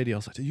to the lady, I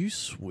was like, "Do you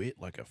sweat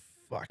like a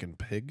fucking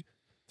pig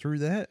through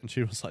that?" And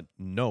she was like,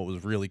 "No, it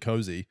was really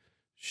cozy.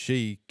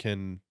 She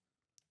can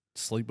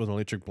sleep with an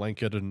electric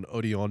blanket and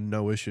hoodie on,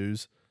 no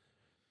issues."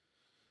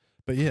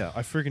 But yeah,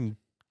 I freaking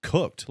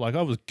cooked. Like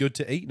I was good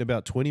to eat in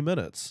about 20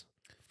 minutes.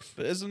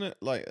 But isn't it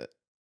like,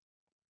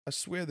 I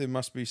swear there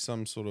must be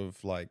some sort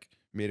of like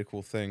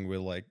medical thing where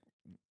like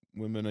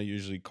women are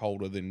usually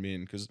colder than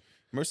men, because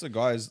most of the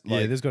guys,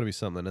 like, Yeah, there's got to be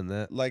something in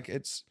that. like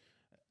it's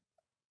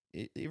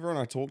everyone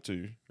I talk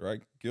to,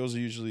 right? Girls are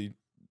usually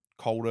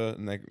colder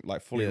and they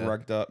like fully Yeah.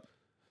 rugged up.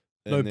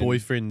 No and then-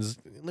 boyfriends.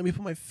 Let me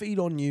put my feet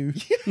on you.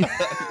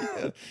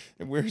 yeah.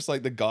 And whereas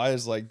like the guy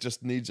is like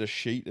just needs a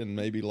sheet and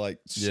maybe like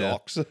Yeah.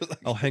 socks.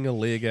 I'll hang a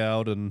leg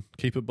out and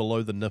keep it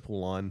below the nipple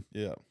line.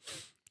 Yeah.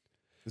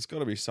 There's got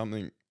to be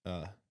something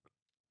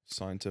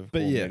scientific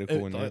But or yeah,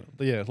 medical in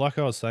that. like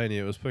I was saying,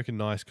 it was freaking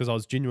nice because I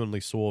was genuinely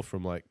sore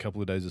from like a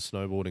couple of days of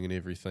snowboarding and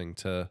everything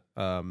to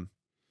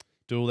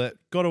do all that.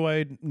 Got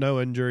away,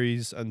 no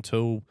injuries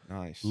until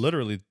Nice.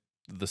 literally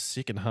the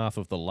second half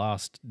of the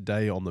last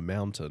day on the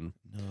mountain.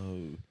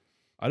 No.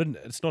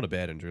 It's not a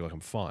bad injury, like I'm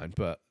fine,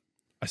 but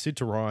I said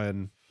to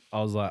Ryan,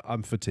 I was like,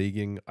 I'm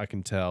fatiguing, I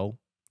can tell.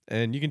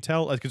 And you can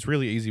tell, like, it's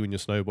really easy when you're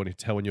snowboarding to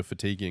tell when you're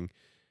fatiguing.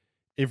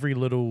 Every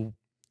little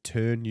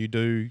turn you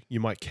do, you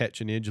might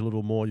catch an edge a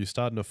little more. You're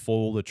starting to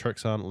fall, the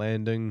tricks aren't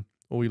landing,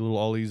 all your little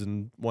ollies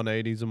and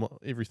 180s and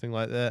everything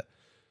like that.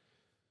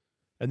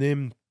 And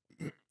then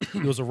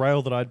there was a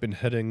rail that I'd been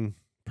hitting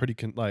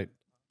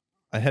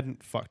I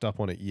hadn't fucked up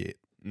on it yet.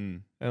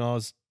 Mm. And I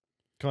was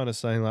kind of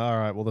saying, like, all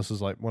right, well, this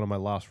is like one of my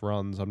last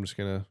runs.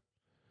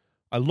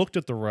 I looked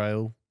at the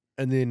rail,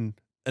 and then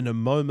in a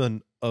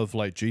moment of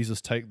like, Jesus,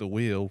 take the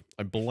wheel,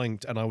 I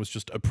blinked and I was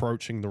just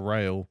approaching the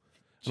rail.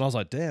 And I was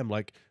like, damn,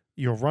 like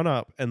your run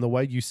up and the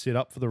way you set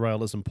up for the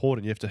rail is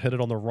important. You have to hit it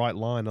on the right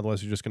line.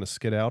 Otherwise, you're just going to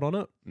skid out on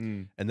it.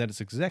 Mm. And that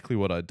is exactly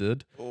what I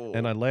did. Oh.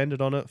 And I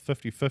landed on it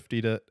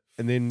 50-50'd it.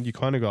 And then you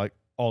kind of go like,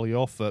 ollie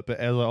off it, but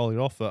as I ollied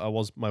off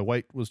it, my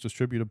weight was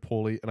distributed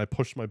poorly, and I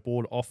pushed my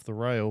board off the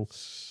rail,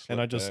 and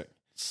I just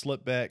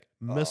slipped back,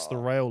 missed the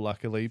rail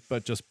luckily,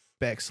 but just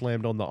back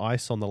slammed on the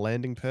ice on the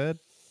landing pad,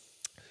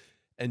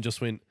 and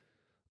just went.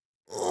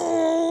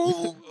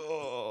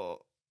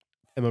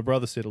 And my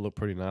brother said it looked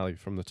pretty gnarly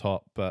from the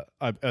top, but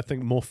I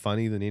think more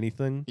funny than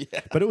anything. Yeah.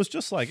 But it was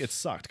just like, it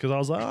sucked because I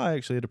was like, I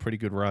actually had a pretty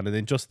good run, and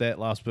then just that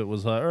last bit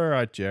was like, all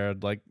right,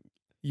 Jared, like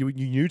you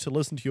knew to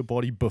listen to your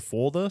body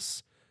before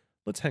this.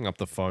 Let's hang up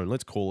the phone.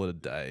 Let's call it a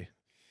day.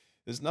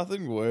 There's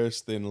nothing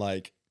worse than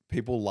like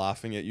people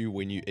laughing at you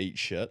when you eat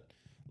shit.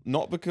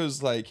 Not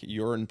because like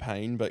you're in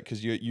pain, but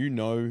because you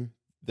know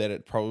that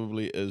it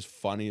probably is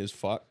funny as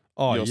fuck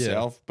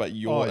yourself, but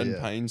you're in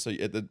pain. So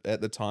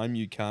at the time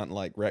you can't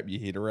like wrap your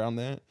head around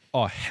that.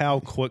 Oh,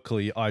 how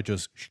quickly I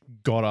just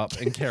got up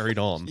and carried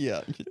on.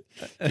 Yeah.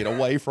 Get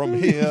away from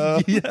here.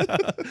 Yeah.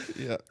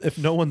 Yeah. If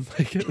no one,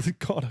 like,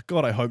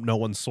 God, I hope no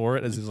one saw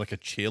it as there's like a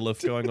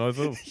chairlift going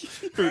over.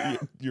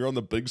 You're on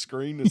the big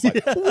screen. It's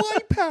like,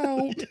 wipe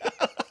out.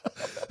 Yeah.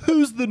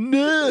 Who's the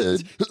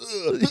nerd?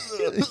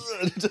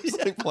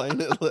 Just like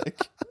playing it like.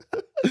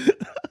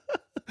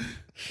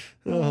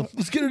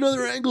 Let's get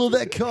another angle of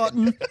that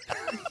cotton.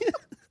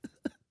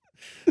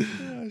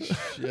 Oh,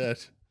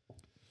 shit.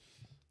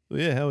 Well,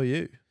 yeah, how are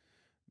you?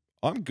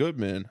 I'm good,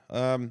 man.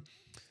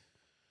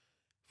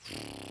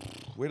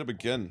 Where to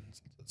begin?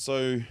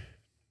 So,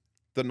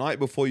 the night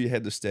before you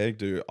had the stag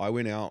do, I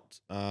went out.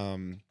 I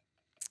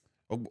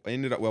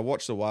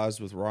watched the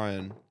Wires with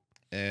Ryan,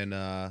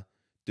 and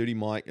Dirty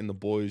Mike and the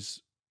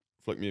boys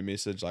flicked me a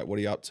message like, "What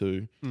are you up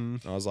to?"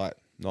 And I was like,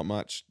 "Not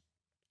much.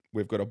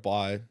 We've got a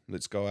buy.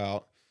 Let's go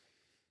out."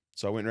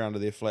 So I went around to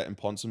their flat in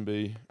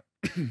Ponsonby,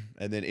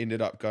 and then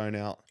ended up going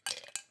out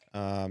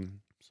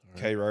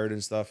K Road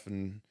and stuff,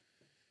 and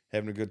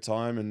having a good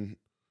time, and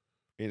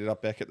ended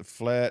up back at the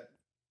flat.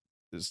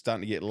 It was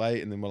starting to get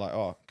late, and then we're like,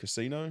 oh,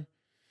 casino?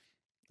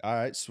 All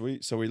right,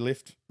 sweet. So we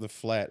left the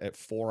flat at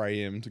 4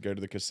 a.m. to go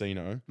to the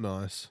casino.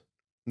 Nice.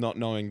 Not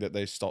knowing that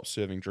they stopped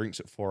serving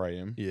drinks at 4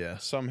 a.m. Yeah.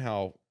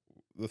 Somehow,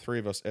 the three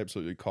of us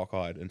absolutely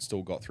cockeyed and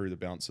still got through the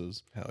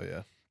bouncers. Hell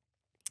yeah.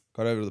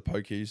 Got over to the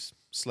pokies,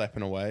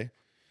 slapping away,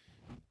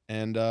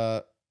 and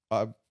I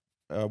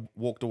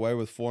walked away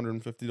with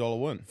 $450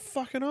 win.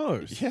 Fucking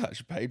oath. Yeah,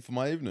 she paid for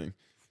my evening.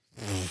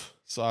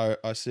 So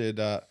I said,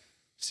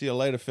 see you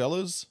later,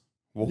 fellas.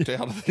 Walked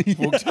out of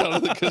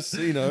the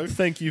casino.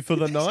 Thank you for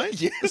the night.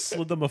 Yes.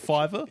 Slid them a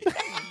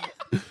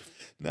 $5.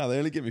 No, they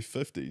only give me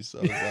 50. So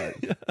I was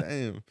like, damn.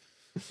 And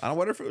I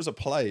wonder if it was a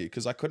play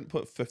because I couldn't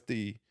put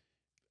 50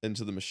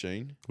 into the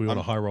machine. We on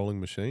a high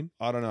rolling machine?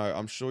 I don't know.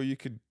 I'm sure you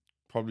could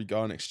probably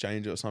go and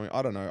exchange it or something.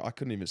 I don't know. I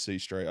couldn't even see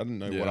straight. I didn't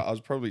know what I was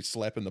probably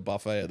slapping the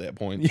buffet at that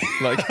point.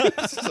 Like,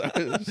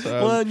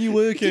 so, why aren't you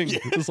working? Yeah.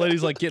 This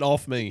lady's like, get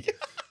off me.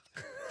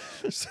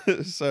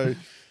 So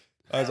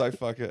I was like,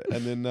 fuck it.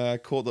 And then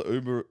caught the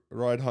Uber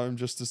ride home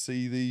just to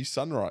see the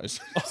sunrise.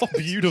 Oh,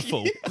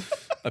 beautiful. Yeah.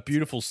 A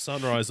beautiful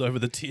sunrise over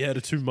the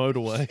Te-Atitu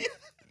motorway.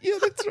 Yeah,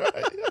 that's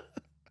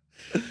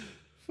right.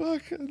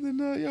 Fuck. And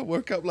then,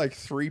 woke up like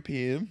 3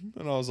 p.m.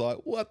 and I was like,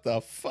 what the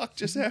fuck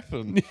just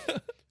happened? Yeah.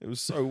 It was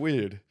so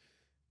weird.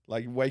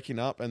 Like waking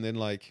up and then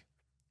like,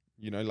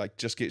 like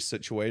just get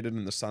situated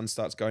and the sun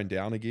starts going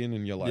down again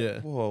and you're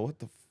like, whoa, what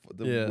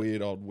the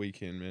weird old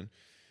weekend, man.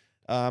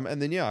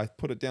 And then, I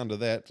put it down to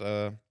that.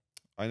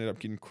 I ended up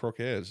getting crook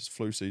hairs. It's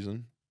flu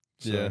season.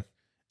 So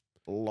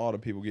a lot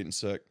of people getting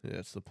sick. Yeah,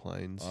 it's the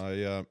planes.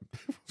 I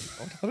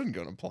didn't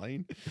go on a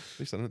plane. At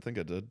least I don't think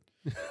I did.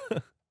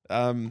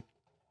 And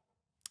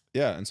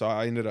so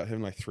I ended up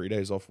having like 3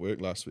 days off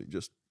work last week.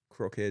 Just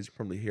crook hairs. You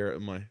probably hear it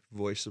in my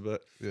voice a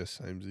bit. Yeah,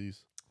 samesies.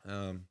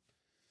 And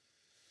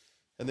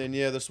then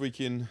this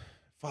weekend,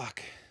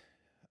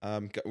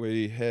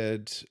 we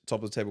had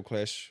top of the table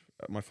clash.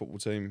 My football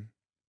team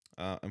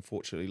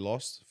unfortunately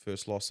lost.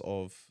 First loss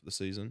of the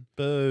season.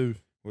 Boo.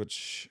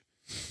 Which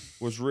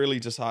was really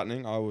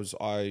disheartening. I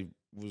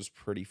was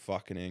pretty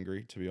fucking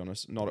angry, to be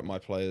honest. Not at my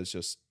players,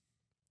 just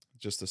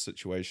just a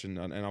situation,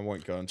 and I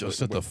won't go into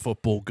Just it. at the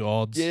football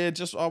gods. Yeah,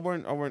 just I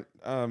won't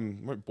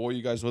bore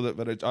you guys with it,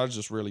 but I was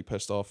just really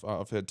pissed off.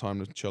 I've had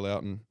time to chill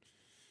out, and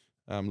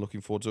I'm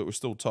looking forward to it. We're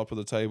still top of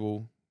the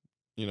table,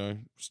 you know,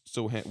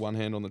 still one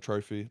hand on the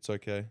trophy. It's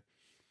okay.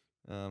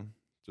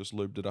 Just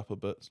lubed it up a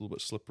bit. It's a little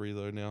bit slippery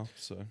though now.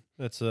 So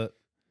That's it.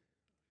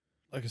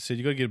 Like I said,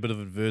 you got to get a bit of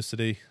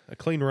adversity. A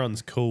clean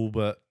run's cool,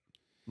 but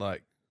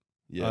like,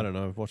 yeah, I don't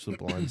know, watch The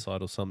Blind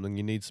Side or something.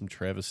 You need some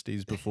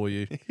travesties before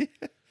you.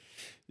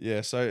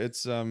 yeah. So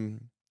it's it'll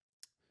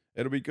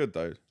be good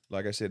though.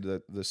 Like I said,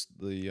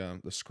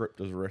 the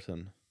script is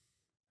written.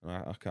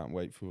 I can't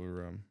wait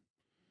for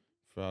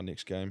our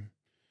next game.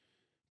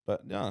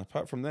 But yeah,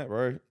 apart from that,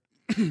 bro,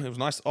 it was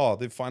nice. Oh,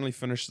 they've finally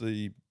finished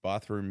the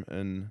bathroom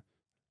in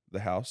the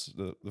house,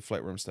 the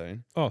flat room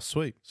staying. Oh,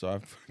 sweet. So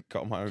I've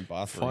got my own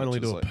bathroom. Finally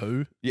which is do a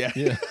poo. Yeah.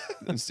 Yeah.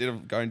 Instead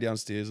of going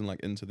downstairs and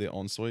like into their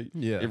ensuite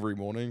Yeah. every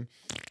morning.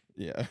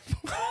 Yeah.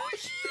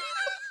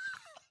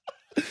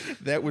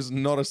 That was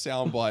not a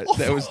soundbite.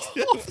 That was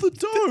off the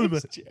dome.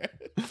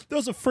 Jared. That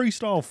was a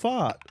freestyle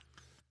fart.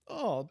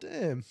 Oh,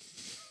 damn.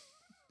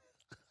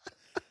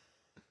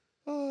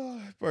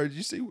 Oh, bro, did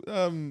you see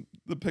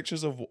the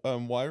pictures of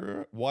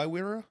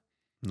Waiwera?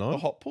 No. The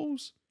hot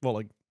pools? Well,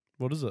 like,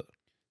 what is it?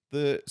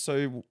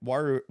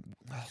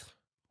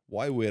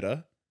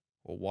 Waiwera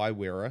or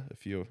Waiwera,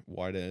 if you're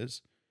white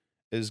as,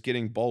 is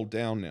getting bowled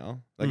down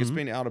now. Like it's Mhm.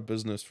 been out of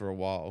business for a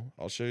while.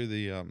 I'll show you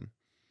the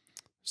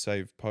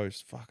saved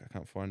post. Fuck, I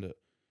can't find it.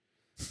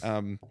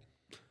 And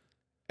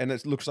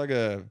it looks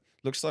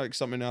like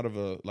something out of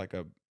a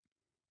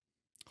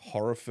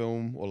horror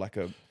film or like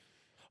a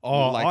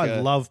Oh, like I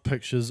a- love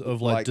pictures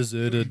of like like-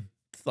 deserted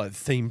like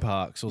theme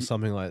parks or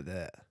something like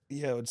that.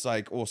 yeah, it's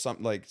like or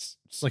something like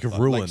Like a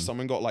ruin. Like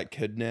someone got like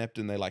kidnapped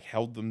and they like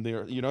held them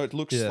there. You know, it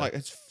looks Yeah. like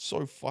it's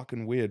so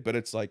fucking weird, but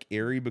it's like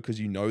eerie because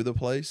you know the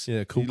place.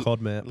 Yeah, cool You-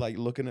 COD map. Like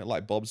looking at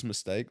like Bob's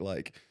Mistake,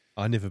 like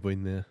I never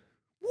been there.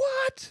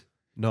 what?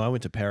 No, I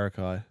went to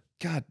Parakai.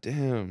 God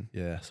damn.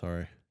 Yeah,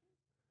 sorry.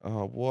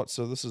 Oh, what?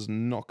 So this is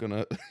not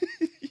gonna.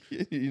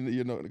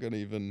 You're not gonna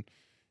even.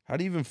 How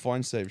do you even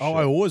find safe? Oh, shit?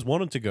 I always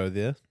wanted to go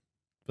there,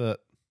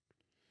 but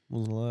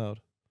wasn't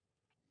allowed.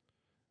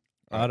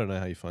 I don't know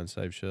how you find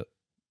save shit.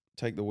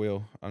 Take the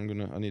wheel. I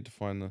need to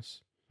find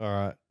this. All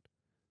right.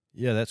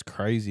 Yeah, that's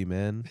crazy,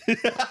 man.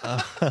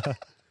 I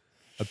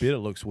bet it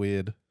looks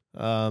weird.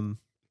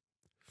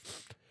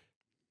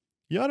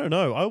 Yeah, I don't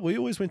know. We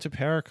always went to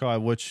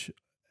Parakai, which,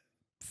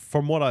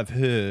 from what I've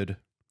heard,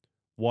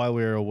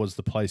 Waiwera was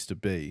the place to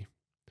be.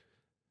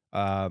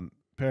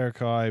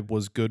 Parakai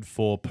was good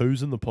for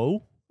poos in the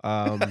pool,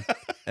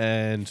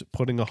 and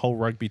putting a whole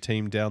rugby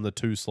team down the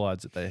 2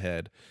 slides that they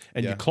had.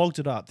 And Yeah. you clogged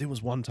it up. There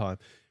was one time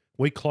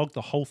we clogged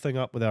the whole thing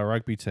up with our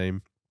rugby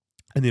team,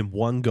 and then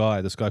one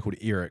guy, this guy called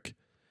Eric,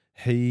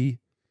 he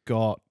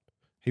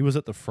was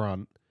at the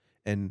front,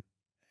 and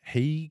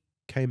he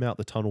came out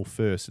the tunnel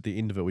first at the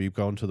end of it where you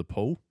go into the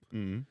pool,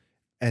 Mm.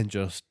 and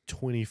just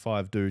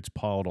 25 dudes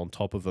piled on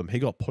top of him. He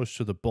got pushed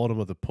to the bottom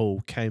of the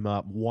pool, came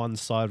up, one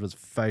side of his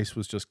face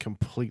was just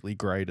completely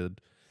grated,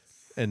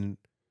 and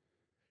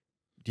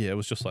yeah, it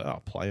was just like,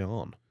 oh, play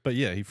on. But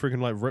yeah, he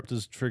freaking like ripped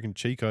his freaking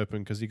cheek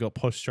open because he got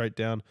pushed straight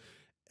down.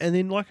 And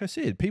then, like I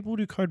said, people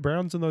do code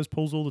browns in those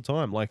pools all the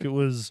time. Like, it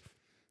was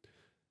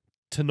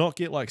to not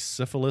get like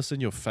syphilis in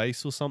your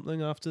face or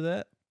something after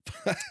that.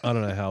 I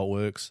don't know how it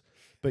works,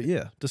 but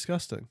yeah,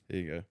 disgusting. There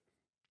you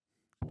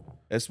go.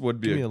 This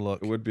would be Give me a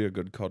look. It would be a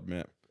good COD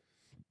map.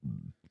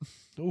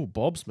 Oh,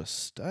 Bob's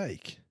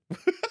Mistake.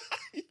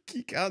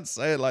 You can't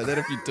say it like that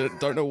if you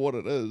don't know what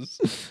it is.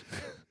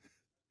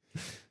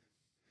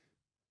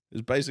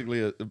 It's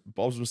basically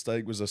Bob's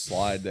Mistake was a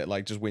slide that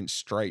like just went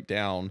straight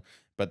down,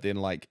 but then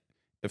like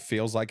it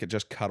feels like it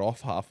just cut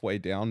off halfway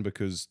down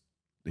because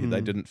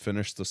they didn't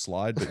finish the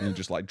slide, but you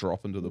just like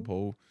drop into the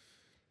pool.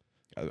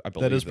 I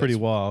believe That is pretty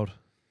that's- wild.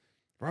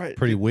 right.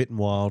 Pretty wet and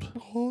wild.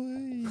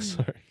 Boy.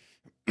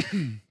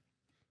 Sorry.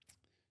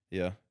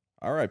 Yeah.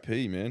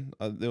 R.I.P. man.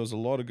 There was a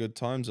lot of good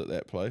times at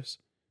that place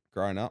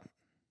growing up.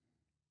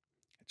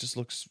 It just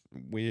looks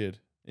weird.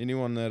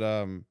 Anyone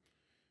that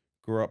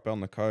grew up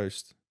on the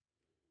coast,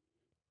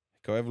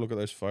 go have a look at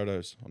those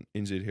photos on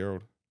NZ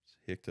Herald. It's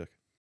hectic.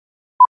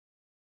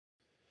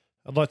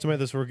 I'd like to make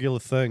this a regular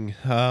thing.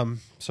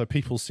 So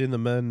people send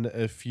them in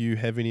if you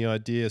have any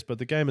ideas. But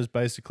the game is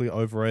basically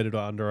overrated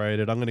or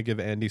underrated. I'm going to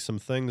give Andy some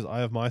things. I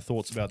have my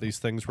thoughts about these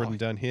things written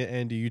down here.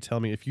 Andy, you tell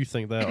me if you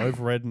think they're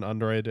overrated and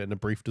underrated and a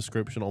brief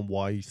description on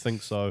why you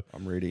think so.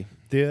 I'm ready.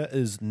 There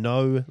is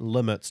no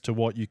limits to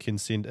what you can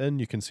send in.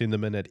 You can send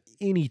them in at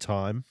any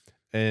time,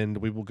 and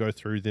we will go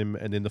through them.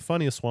 And then the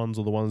funniest ones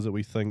are the ones that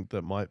we think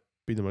that might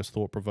be the most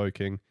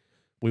thought-provoking.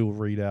 We will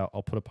read out.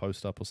 I'll put a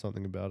post up or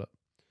something about it.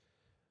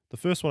 The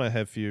first one I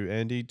have for you,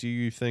 Andy, do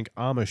you think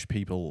Amish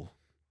people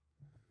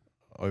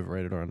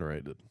overrated or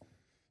underrated?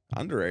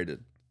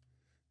 Underrated.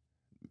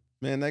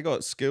 Man, they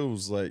got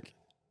skills like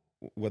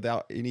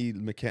without any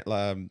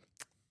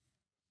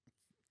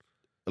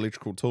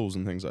electrical tools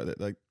and things like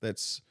that. Like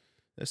that's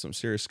some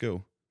serious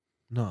skill.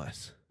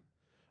 Nice.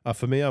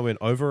 For me, I went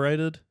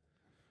overrated.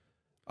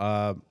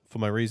 For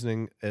my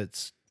reasoning,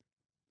 it's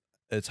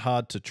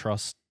hard to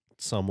trust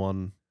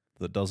someone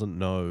that doesn't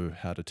know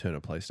how to turn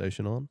a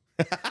PlayStation on.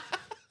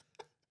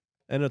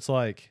 And it's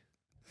like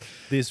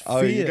there's fear.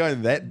 Oh, you're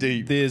going that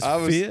deep.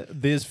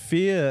 There's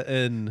fear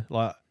in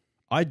like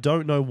I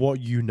don't know what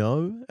you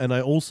know, and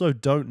I also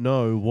don't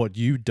know what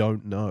you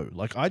don't know.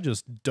 Like I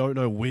just don't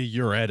know where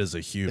you're at as a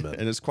human.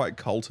 And it's quite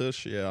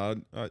cultish. Yeah,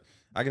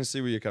 I can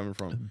see where you're coming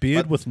from.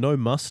 Beard with no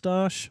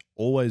mustache,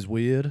 always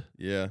weird.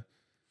 Yeah.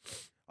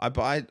 I'm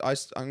going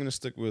to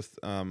stick with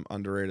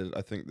underrated.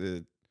 I think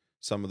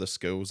some of the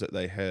skills that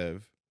they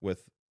have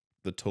with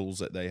the tools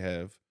that they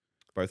have,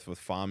 both with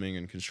farming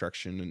and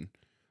construction and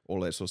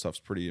all that sort of stuff's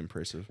pretty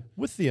impressive.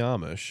 With the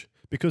Amish,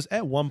 because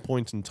at one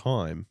point in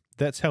time,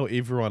 that's how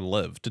everyone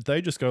lived. Did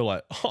they just go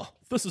like, oh,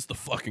 this is the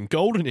fucking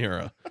golden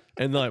era,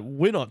 and like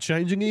we're not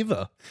changing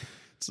either?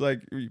 It's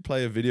like you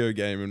play a video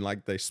game and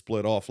like they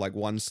split off. Like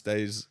one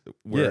stays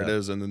where it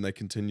is, and then they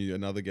continue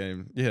another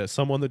game. Yeah,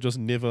 someone that just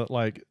never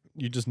like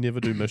you just never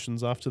do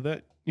missions after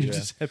that. You're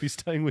just happy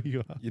staying where you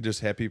are. You're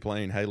just happy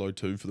playing Halo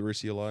 2 for the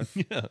rest of your life.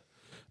 Yeah.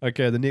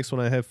 Okay, the next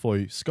one I have for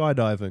you: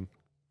 skydiving.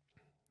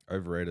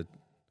 Overrated.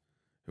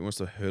 Who wants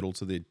to hurtle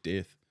to their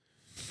death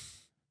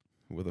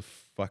with a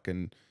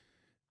fucking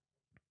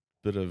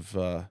bit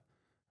of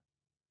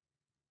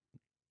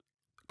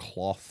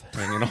cloth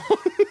hanging on?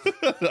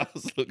 I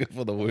was looking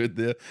for the word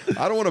there.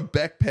 I don't want a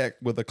backpack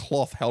with a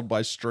cloth held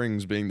by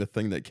strings being the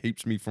thing that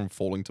keeps me from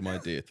falling to my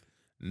death.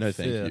 No,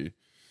 thank you.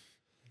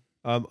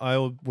 I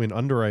went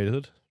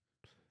underrated,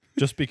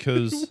 just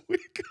because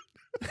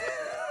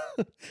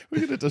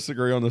we're gonna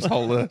disagree on this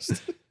whole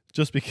list.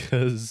 Just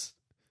because,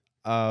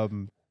 for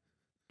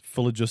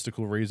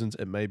logistical reasons,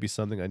 it may be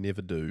something I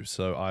never do.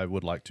 So I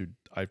would like to.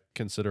 I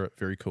consider it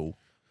very cool.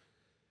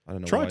 I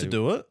don't know. Tried to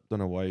do it. Don't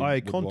know why.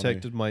 I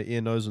contacted my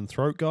ear, nose, and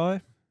throat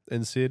guy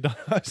and said,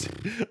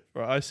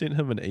 I sent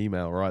him an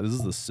email. Right, this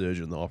is the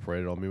surgeon that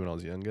operated on me when I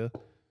was younger,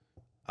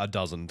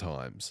 12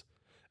 times,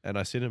 and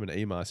I sent him an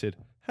email. I said,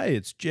 "Hey,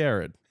 it's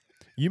Jared.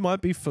 You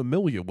might be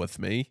familiar with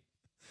me.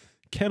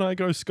 Can I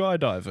go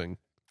skydiving?"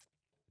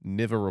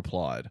 Never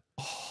replied.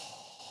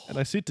 And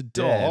I said to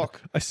Dad,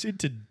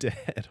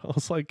 I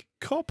was like,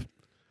 Cop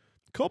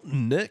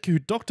Nick,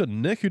 Dr.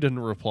 Nick, who didn't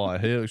reply.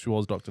 He actually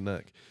was Dr.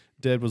 Nick.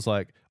 Dad was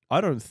like,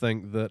 I don't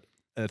think that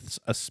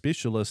a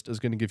specialist is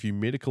going to give you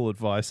medical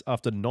advice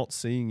after not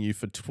seeing you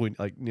for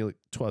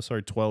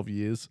 12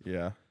 years.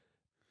 Yeah.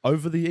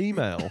 Over the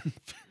email.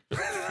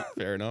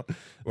 Fair enough.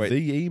 Wait.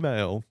 The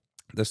email.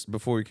 This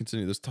before we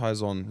continue, this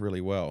ties on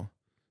really well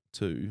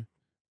to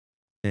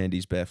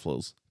Andy's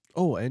baffles.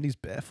 Oh, Andy's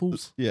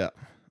baffles? Yeah.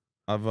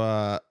 I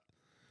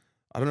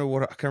don't know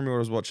I can't remember what I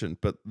was watching,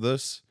 but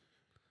this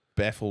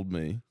baffled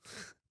me.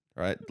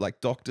 Right? Like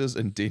doctors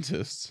and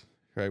dentists,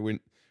 right? When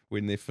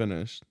they're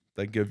finished,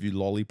 they give you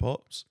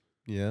lollipops.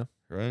 Yeah.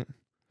 Right?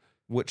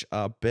 Which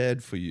are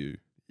bad for you.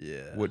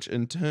 Yeah. Which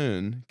in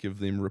turn give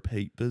them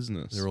repeat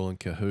business. They're all in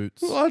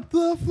cahoots. What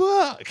the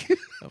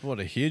fuck? What,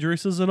 a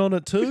hairdresser's in on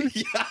it too?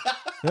 Yeah.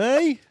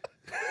 Hey?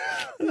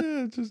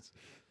 Yeah, just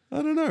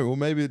I don't know. Or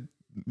maybe it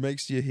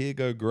makes your hair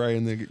go grey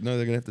and they're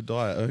gonna have to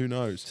dye it. Who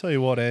knows? Tell you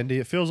what, Andy,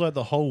 it feels like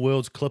the whole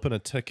world's clipping a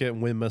ticket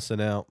and we're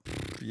missing out.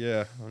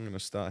 Yeah, I'm gonna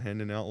start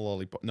handing out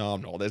lollipops. No,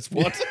 I'm not. That's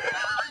what.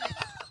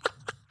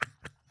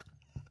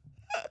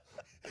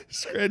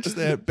 Scratch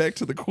that. Back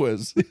to the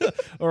quiz.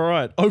 All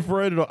right,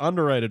 overrated or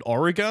underrated?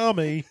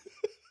 Origami.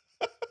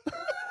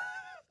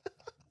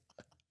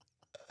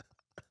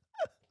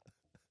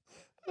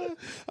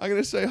 I'm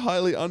gonna say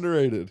highly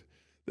underrated.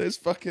 There's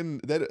fucking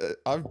that.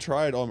 I've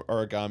tried on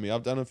origami.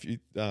 I've done a few.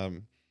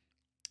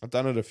 I've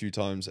done it a few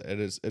times, and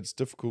it's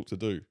difficult to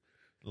do.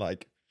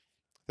 Like,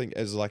 I think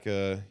as like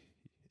a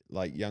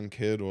young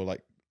kid or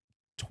like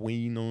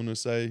tween, I want to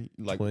say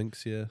like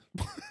Twinks, yeah.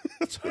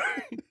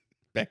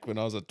 Back when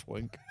I was a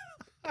twink.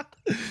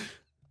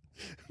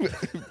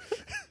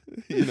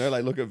 You know,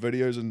 like look at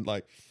videos and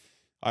like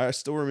I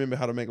still remember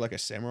how to make like a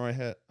samurai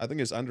hat. I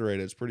think it's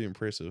underrated. It's pretty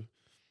impressive.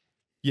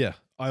 Yeah,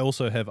 I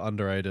also have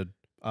underrated.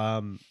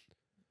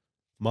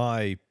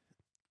 My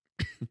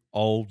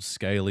old,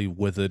 scaly,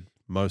 withered,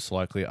 most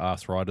likely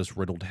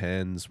arthritis-riddled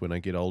hands when I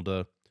get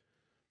older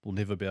will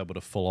never be able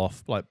to pull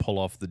off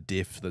the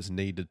depth that's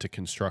needed to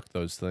construct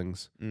those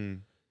things.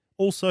 Mm.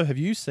 Also, have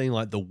you seen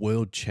like the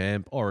world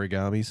champ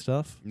origami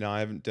stuff? No,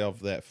 I haven't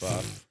delved that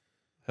far.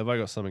 Have I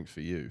got something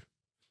for you?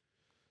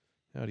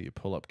 How do you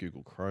pull up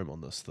Google Chrome on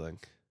this thing?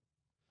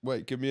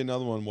 Wait, give me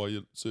another one while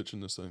you're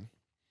searching this thing.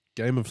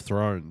 Game of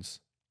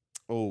Thrones.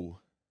 Oh.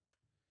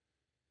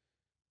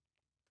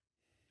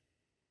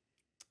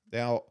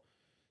 Now,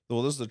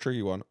 well, this is a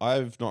tricky one.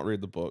 I've not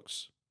read the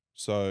books,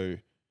 so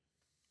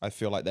I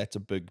feel like that's a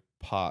big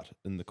part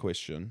in the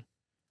question,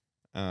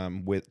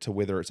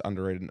 whether it's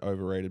underrated and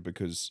overrated,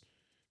 because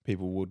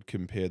people would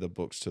compare the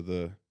books to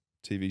the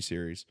TV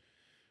series.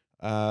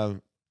 I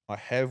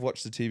have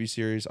watched the TV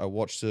series. I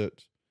watched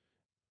it,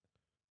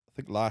 I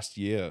think, last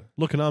year.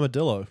 Look, an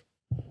armadillo.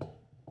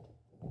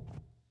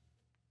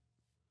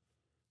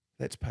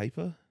 That's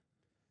paper?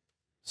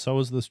 So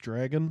is this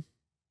dragon.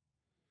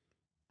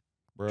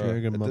 Bro,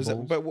 Dragging my does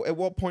balls. but at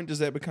what point does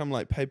that become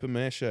like paper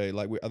mache?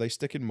 Like, are they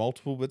sticking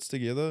multiple bits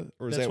together,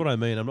 or is That's that what I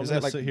mean. I'm not is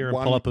going that to like sit here and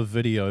pull one- up a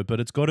video, but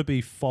it's got to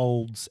be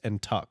folds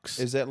and tucks.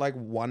 is that like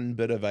one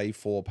bit of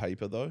A4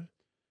 paper though?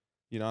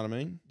 You know what I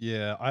mean?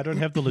 Yeah, I don't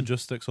have the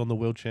logistics on the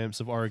world champs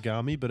of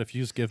origami, but if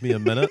you just give me a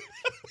minute,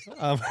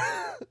 um,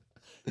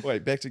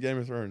 Wait, back to Game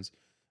of Thrones.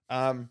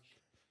 I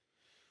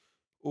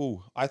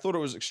thought it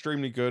was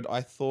extremely good.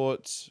 I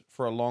thought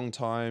for a long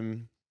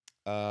time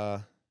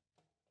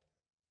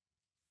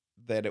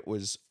that it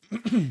was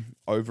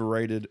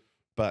overrated,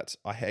 but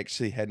I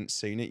actually hadn't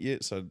seen it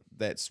yet, so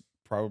that's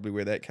probably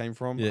where that came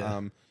from.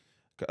 Yeah.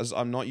 Because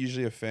I'm not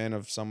usually a fan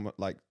of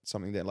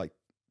something that like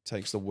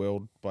takes the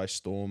world by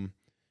storm,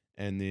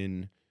 and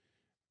then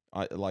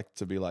I like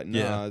to be like,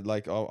 nah, Yeah.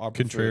 like I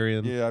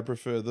Contrarian. Yeah, I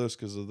prefer this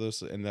because of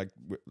this, and like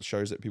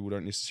shows that people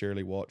don't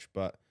necessarily watch.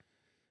 But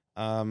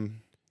I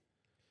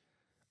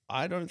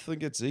don't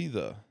think it's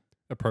either.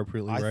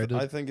 appropriately rated.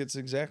 I think it's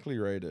exactly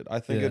rated. I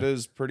think Yeah. it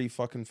is pretty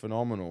fucking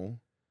phenomenal.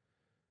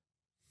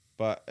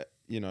 But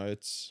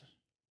it's.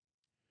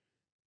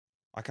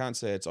 I can't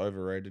say it's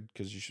overrated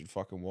because you should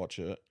fucking watch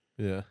it,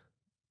 yeah.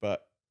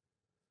 but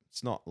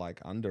it's not like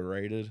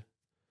underrated,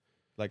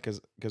 like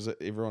because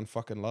everyone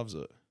fucking loves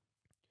it.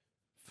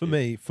 For Yeah.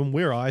 me, from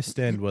where I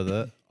stand with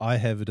it, I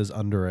have it as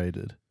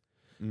underrated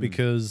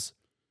because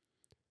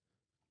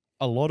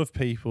a lot of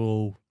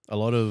people, a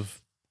lot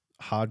of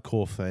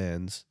hardcore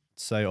fans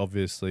say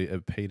obviously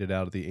it petered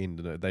out at the end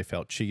and they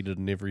felt cheated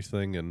and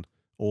everything and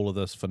all of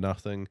this for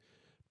nothing.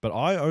 But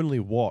I only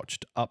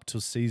watched up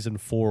to season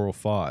 4 or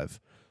 5,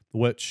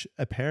 which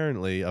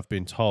apparently I've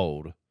been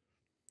told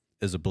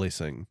is a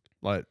blessing.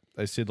 Like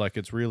they said, like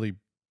it's really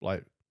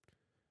like,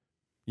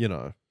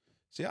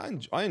 See,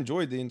 I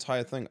enjoyed the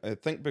entire thing. I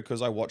think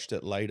because I watched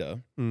it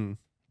later, mm,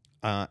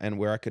 and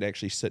where I could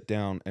actually sit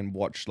down and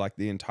watch like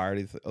the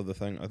entirety of the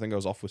thing. I think I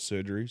was off with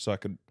surgery, so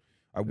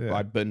Yeah.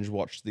 I binge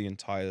watched the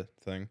entire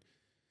thing.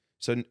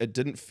 So it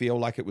didn't feel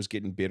like it was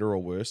getting better or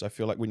worse. I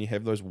feel like when you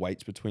have those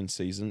waits between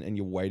season and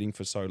you're waiting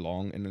for so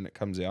long, and then it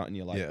comes out and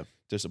you're like yeah,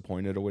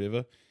 disappointed or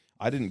whatever.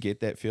 I didn't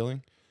get that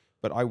feeling,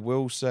 but I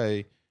will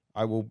say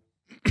I will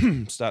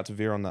start to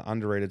veer on the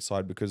underrated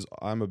side because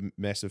I'm a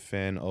massive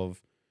fan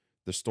of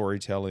the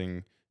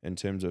storytelling in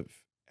terms of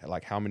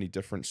like how many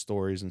different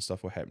stories and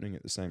stuff were happening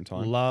at the same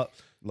time.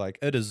 Like,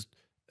 it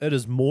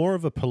is more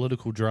of a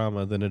political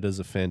drama than it is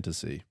a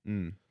fantasy.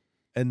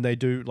 And they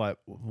do like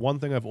one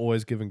thing I've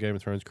always given Game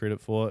of Thrones credit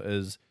for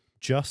is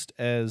just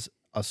as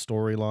a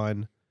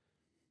storyline,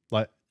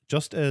 like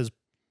just as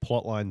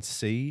plotline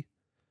C,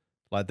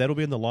 like that'll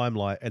be in the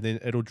limelight and then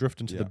it'll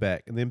drift into the Yeah.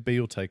 back and then B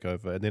will take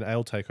over and then A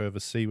will take over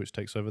C, which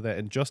takes over that.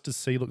 And just as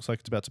C looks like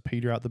it's about to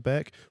peter out the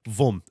back,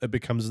 vroom, it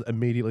becomes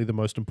immediately the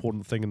most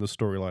important thing in the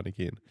storyline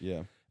again.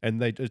 yeah,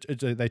 And they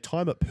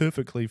time it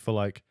perfectly for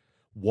like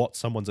what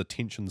someone's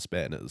attention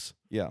span is.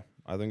 yeah.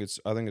 I think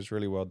it's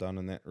really well done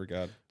in that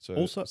regard. So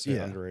Also, it's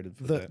yeah, underrated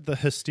for the that. the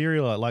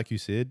hysteria, like you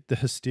said, the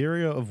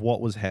hysteria of what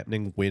was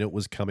happening when it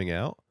was coming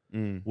out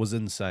was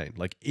insane.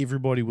 Like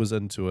everybody was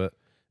into it.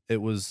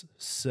 It was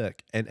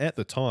sick. And at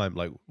the time,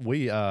 like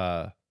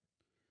there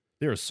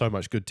is so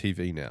much good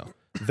TV now.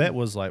 That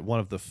was like one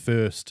of the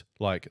first,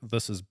 like,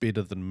 this is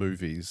better than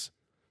movies,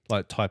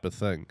 like type of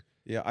thing.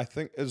 Yeah, I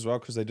think as well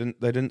because they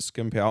didn't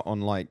skimp out on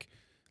like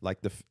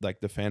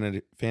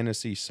the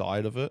fantasy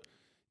side of it.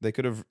 They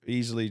could have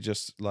easily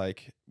just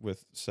like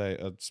with say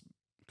it's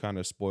kind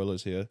of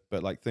spoilers here,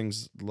 but like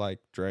things like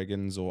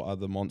dragons or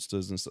other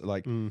monsters and stuff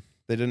like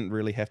they didn't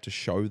really have to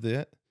show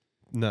that.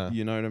 No.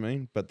 You know what I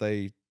mean? But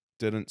they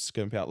didn't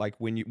skimp out like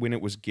when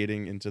it was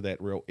getting into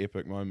that real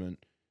epic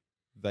moment,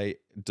 they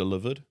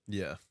delivered.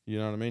 Yeah. You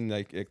know what I mean?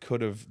 Like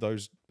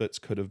those bits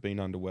could have been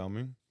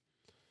underwhelming.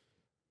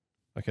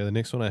 Okay, the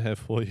next one I have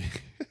for you.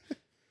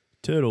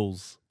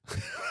 Turtles.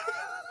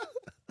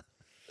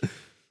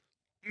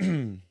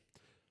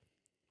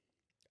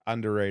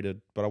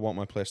 Underrated, but I want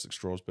my plastic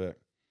straws back.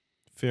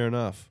 Fair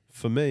enough.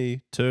 For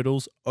me,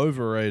 Turtles,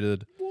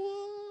 overrated.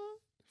 What?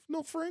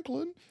 Not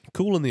Franklin.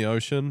 Cool in the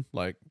ocean,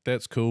 like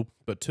that's cool.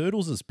 But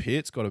turtles as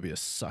pets got to be a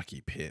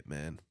sucky pet,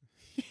 man.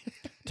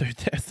 Dude,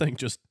 that thing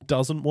just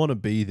doesn't want to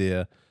be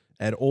there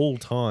at all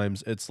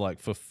times. It's like,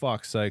 for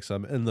fuck's sakes,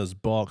 I'm in this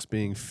box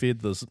being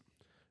fed this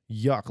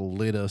yuck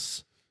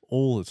lettuce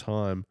all the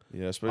time.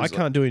 Yeah, I suppose I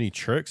can't do any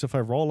tricks. If I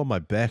roll on my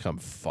back, I'm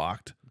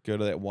fucked. go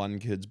to that one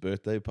kid's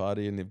birthday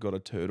party and they've got a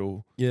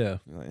turtle. Yeah.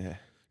 You're like, yeah.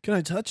 Can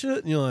I touch it?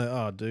 And you're like,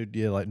 oh, dude,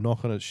 yeah, like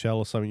knock on its shell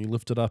or something. You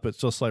lift it up. It's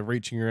just like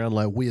reaching around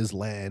like, where's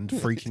land?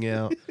 Freaking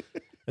out.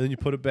 And then you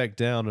put it back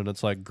down and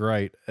it's like,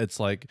 great. It's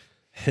like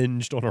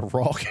hinged on a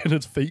rock and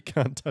its feet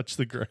can't touch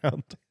the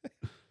ground.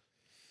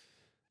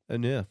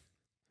 And yeah.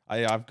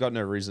 I've got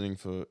no reasoning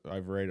for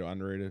overrated or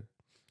underrated.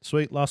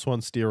 Sweet. Last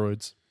one,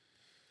 steroids.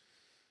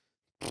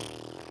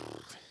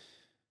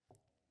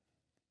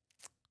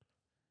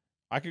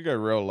 I could go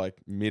real like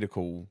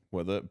medical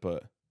with it,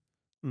 but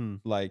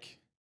like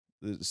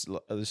there's a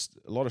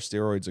lot of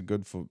steroids are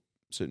good for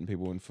certain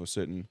people and for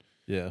certain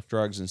Yeah.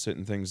 drugs and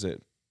certain things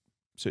that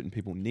certain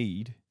people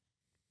need.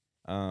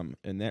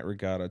 In that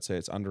regard, I'd say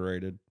it's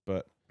underrated,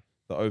 but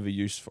the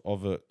overuse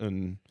of it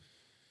in,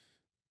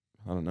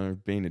 I don't know,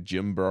 being a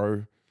gym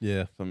bro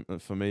Yeah.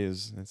 for me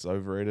it's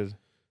overrated.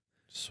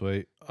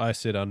 Sweet. I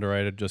said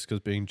underrated just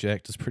because being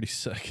jacked is pretty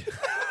sick.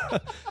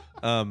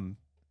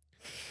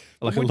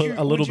 Like Would you-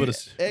 a little would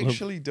bit you of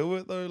actually do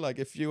it though. Like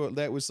if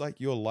that was like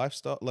your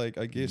lifestyle, like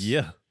I guess.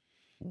 yeah,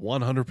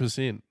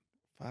 100%.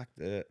 Fuck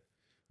that.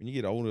 When you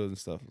get older and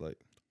stuff, like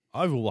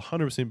I will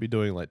 100% be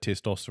doing like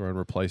testosterone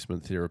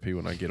replacement therapy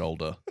when I get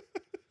older.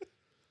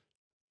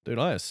 Dude,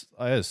 I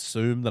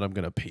assume that I'm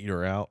going to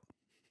peter out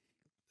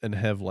and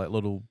have like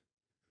little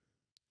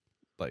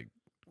like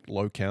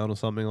low count or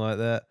something like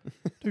that.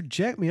 Dude,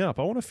 jack me up.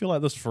 I want to feel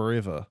like this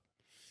forever.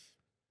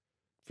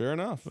 fair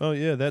enough. Oh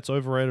yeah, that's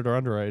overrated or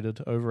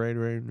underrated.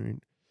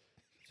 Overrated.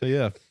 So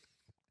yeah.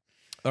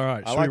 All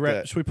right, I should like we wrap?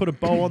 that. Should we put a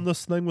bow on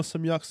this thing with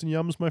some yucks and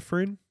yums, my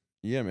friend?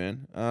 Yeah,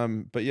 man.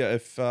 But yeah,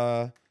 if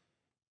you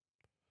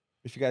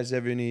guys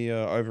have any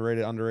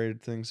overrated,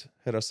 underrated things,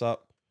 hit us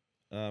up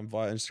via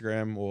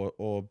Instagram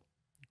or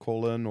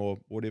call in or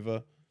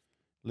whatever.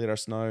 Let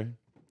us know.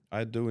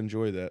 I do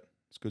enjoy that.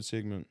 It's a good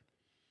segment.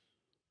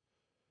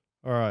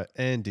 All right,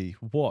 Andy,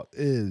 what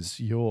is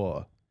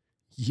your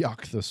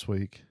yuck this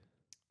week?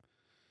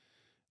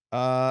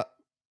 I've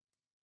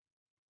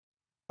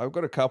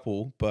got a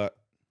couple, but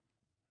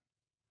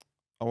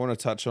I want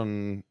to touch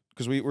on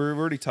because we've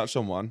already touched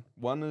on one.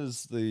 One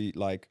is the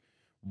like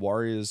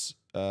Warriors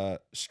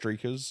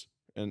streakers,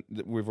 and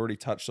we've already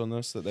touched on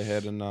this that they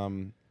had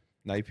in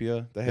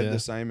Napier. They had Yeah. the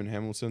same in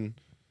Hamilton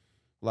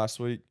last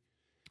week.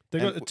 They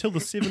And got till the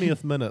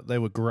 70th minute. They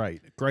were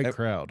great. Great Yep.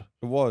 crowd.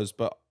 It was,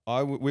 but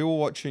we were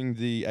watching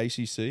the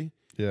ACC,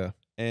 Yeah.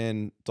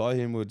 and Di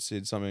Hemwood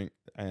said something,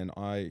 and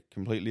I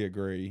completely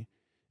agree.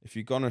 If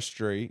you're gonna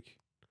streak,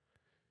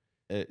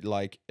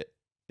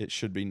 it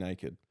should be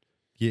naked.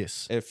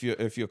 Yes. If you're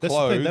That's the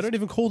clothed, thing. They don't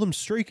even call them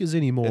streakers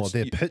anymore. It's-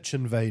 They're pitch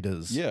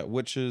invaders. yeah,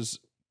 which is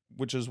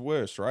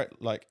worse, right?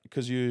 Like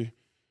because you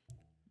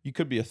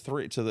could be a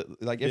threat to the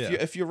like Yeah.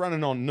 if you're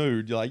running on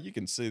nude, you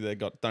can see they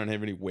don't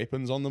have any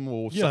weapons on them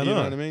or Yeah, I something, you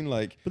know know. what I mean?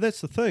 Like But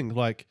that's the thing.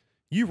 Like,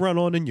 you run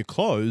on in your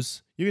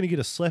clothes, you're going to get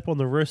a slap on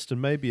the wrist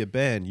and maybe a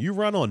ban. You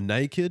run on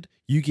naked,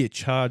 you get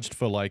charged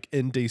for like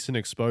indecent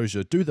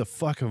exposure. Do the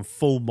fucking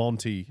full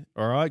Monty.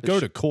 All right.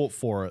 Go to court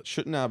for it.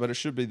 but it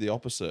should be the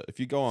opposite. If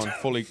you go on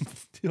fully,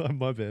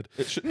 My bad.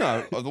 it should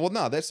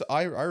that's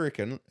I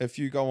reckon if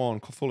you go on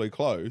fully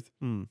clothed,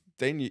 Hmm.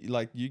 then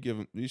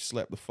you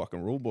slap the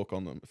fucking rule book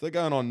on them. If they're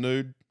going on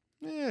nude,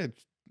 yeah,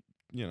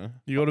 you know,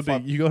 You got to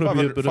be. You got to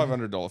be a bit of.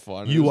 $500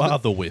 fine. You are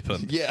the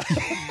weapon. Yeah.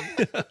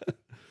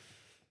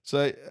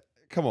 So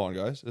come on,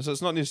 guys. So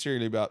it's not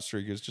necessarily about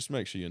streakers. Just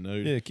make sure you're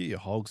nude. Yeah. Get your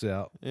hogs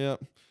out Yeah.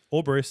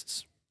 or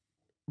breasts.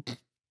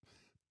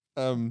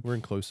 Um. We're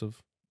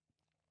inclusive.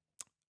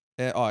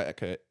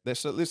 Okay.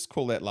 Let's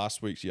call that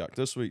last week's yuck.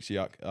 This week's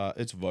yuck.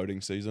 It's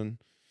voting season.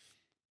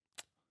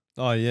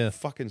 Oh yeah.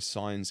 Fucking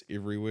signs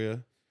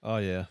everywhere. Oh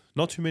yeah.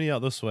 Not too many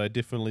out this way.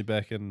 Definitely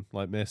back in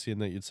like Massey and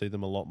that you'd see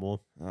them a lot more.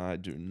 I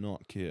do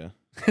not care.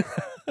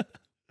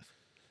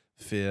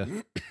 Fair.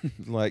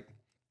 Like,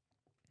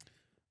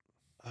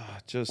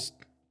 just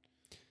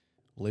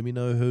Let me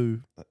know who.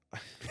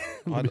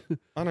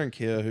 I don't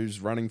care who's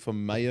running for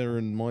mayor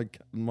in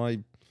my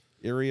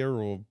area,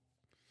 or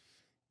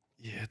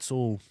Yeah, it's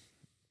all.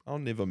 I'll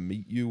never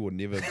meet you or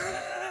never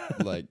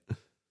like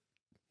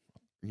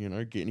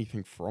get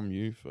anything from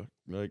you for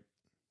like.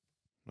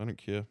 I don't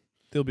care.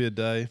 There'll be a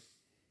day.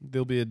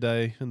 There'll be a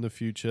day in the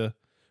future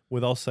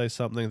where they'll say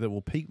something that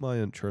will pique my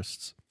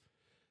interests.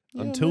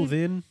 Yeah, Until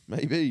then,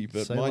 maybe,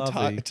 but Say my la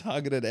vie.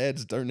 targeted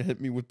ads don't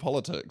hit me with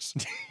politics.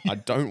 I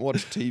don't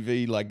watch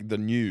TV like the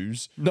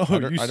news. no, I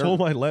don't- you I saw don't-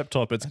 my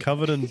laptop. It's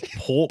covered in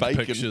pork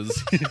Bacon.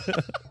 pictures.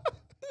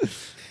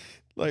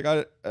 Like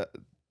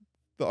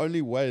the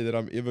only way that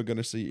I'm ever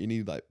gonna see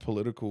any like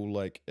political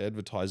like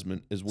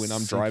advertisement is when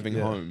I'm driving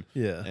Yeah. home,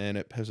 Yeah. and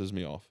it pisses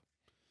me off.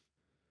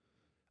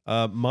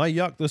 My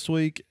yuck this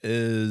week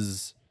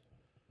is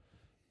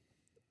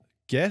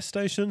gas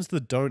stations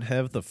that don't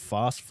have the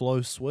fast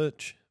flow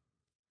switch.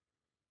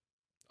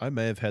 I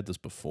may have had this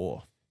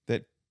before.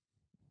 That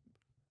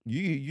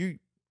you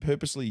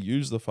purposely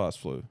use the fast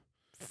flow.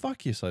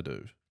 Fuck yes, I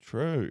do.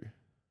 True.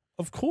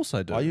 Of course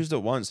I do. I used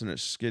it once and it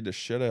scared the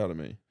shit out of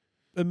me.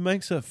 It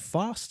makes it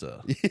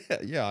faster.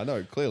 Yeah, I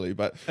know clearly,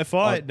 but If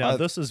I-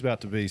 this is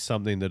about to be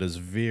something that is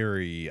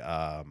very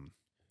I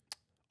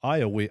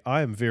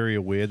am very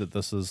aware that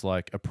this is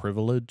like a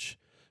privilege,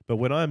 but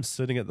when I'm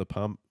sitting at the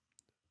pump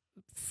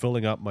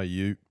filling up my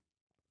ute,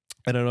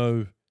 and I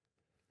know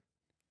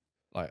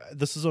like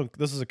this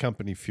is a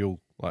company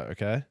fuel, like,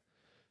 okay?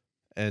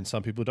 And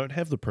some people don't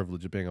have the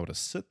privilege of being able to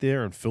sit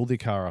there and fill their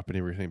car up and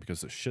everything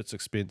because the shit's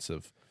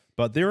expensive.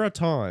 But there are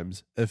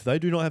times if they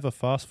do not have a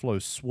fast flow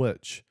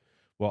switch,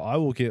 well, I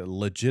will get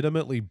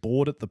legitimately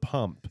bored at the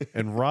pump.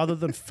 And rather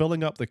than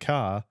filling up the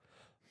car,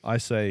 I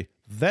say,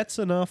 that's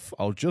enough.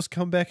 I'll just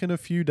come back in a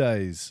few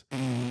days.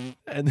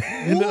 And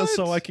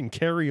so I can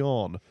carry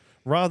on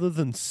rather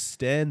than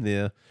stand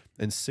there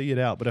and see it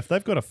out. But if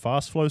they've got a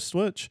fast flow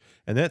switch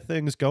and that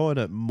thing's going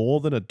at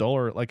more than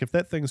 $1, like if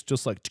that thing's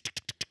just like,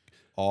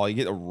 Oh, you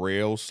get the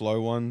real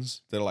slow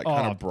ones that are like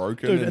kind Oh, of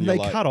broken. dude, and you're they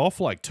like, cut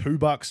off like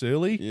 $2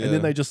 early, Yeah. and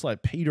then they just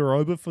like peter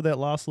over for that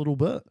last little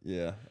bit.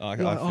 Yeah, I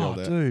You're like, feel oh,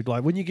 that. dude,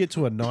 like when you get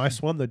to a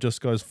nice one that just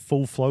goes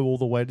full flow all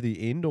the way to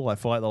the end, or like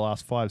for like the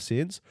last 5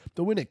 cents,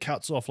 but when it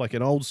cuts off like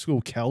an old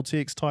school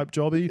Caltex type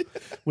jobby,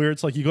 where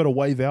it's like you got to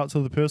wave out to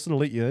the person to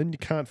let you in, you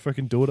can't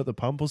freaking do it at the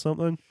pump or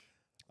something.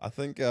 I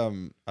think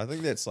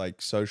that's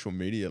like social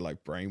media,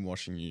 like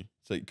brainwashing you.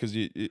 So because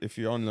if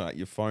you're on like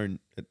your phone,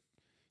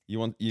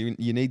 you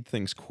need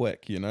things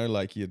quick, you know,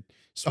 like you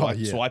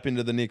swipe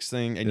into the next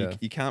thing, and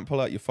you can't pull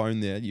out your phone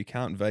there, you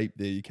can't vape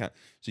there, you can't.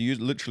 So you're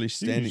literally You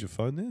standing. use your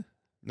phone there?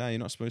 No, you're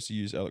not supposed to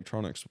use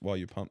electronics while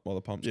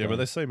the pump's Yeah, going. but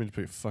they say me to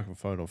put your fucking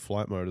phone on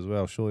flight mode as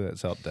well. Surely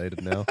that's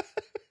outdated now.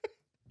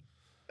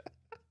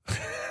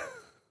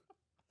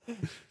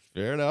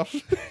 Fair enough.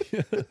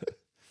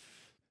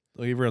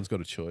 Like everyone's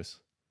got a choice.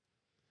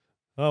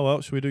 Oh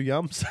well, should we do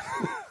yums?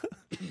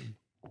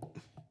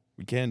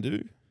 We can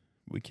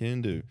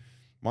do.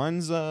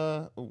 Mine's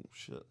oh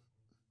shit.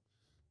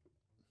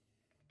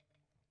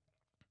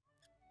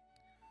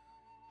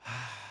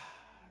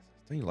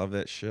 Don't you love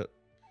that shit?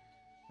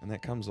 And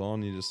that comes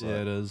on, you just like,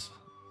 Yeah, it is.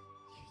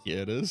 yeah,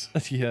 it is.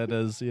 Yeah, it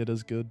is. Yeah, it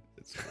is good.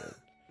 It's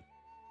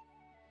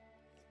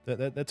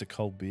good. That's a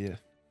cold beer.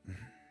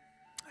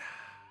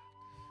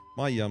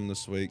 My yum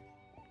this week,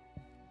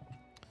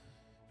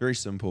 very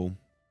simple,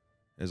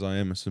 as I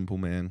am a simple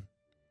man.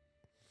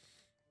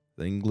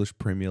 The English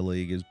Premier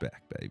League is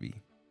back, baby.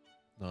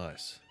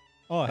 Nice.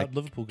 Oh, how'd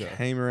Liverpool go?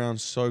 Came around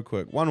so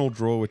quick. 1-1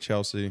 draw with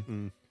Chelsea.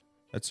 Mm,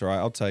 That's all right.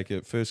 I'll take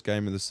it. First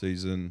game of the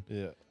season.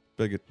 yeah.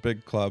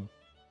 Big club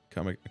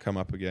come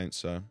up against,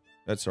 so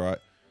that's all right.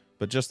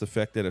 But just the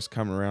fact that it's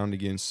come around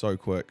again so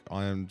quick,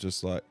 I am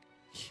just like,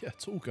 Yeah,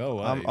 it's all go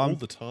away I'm- all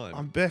the time.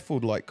 I'm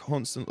baffled, like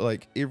constant,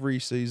 like every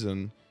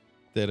season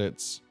that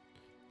it's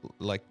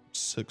like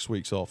 6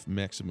 weeks off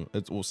maximum,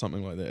 or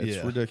something like that. It's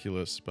Yeah.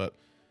 ridiculous, but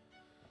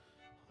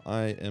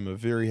I am a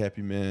very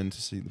happy man to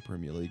see the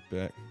Premier League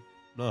back.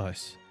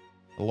 Nice.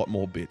 A lot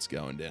more bets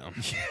going down.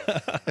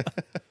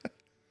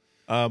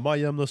 My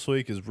yum this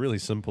week is really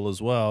simple as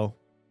well.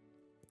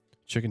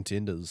 Chicken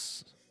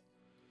tenders.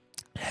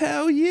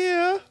 Hell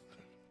yeah!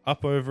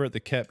 Up over at the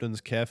Captain's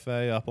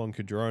Cafe up on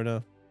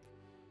Cadrona.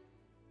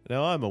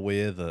 Now, I'm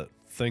aware that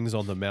things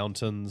on the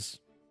mountains,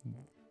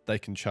 they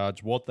can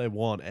charge what they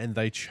want, and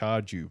they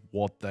charge you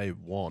what they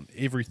want.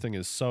 Everything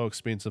is so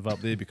expensive up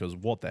there because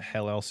what the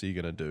hell else are you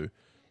going to do?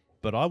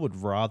 But I would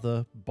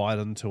rather bite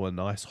into a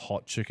nice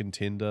hot chicken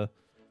tender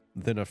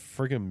than a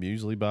friggin'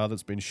 muesli bar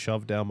that's been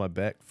shoved down my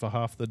back for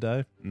half the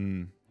day.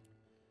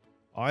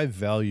 I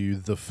value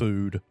the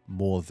food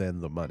more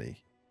than the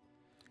money.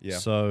 Yeah.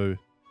 So,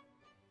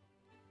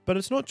 but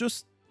it's not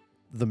just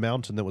the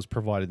mountain that was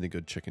providing the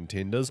good chicken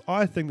tenders.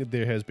 I think that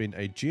there has been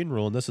a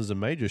general, and this is a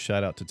major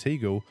shout out to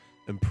Tegel,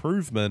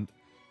 improvement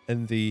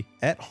in the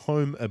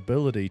at-home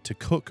ability to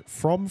cook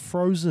from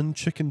frozen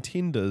chicken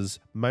tenders,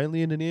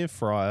 mainly in an air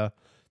fryer,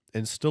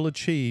 and still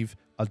achieve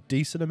a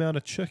decent amount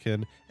of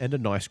chicken and a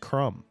nice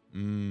crumb.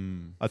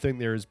 I think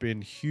there has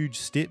been huge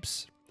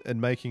steps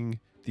in making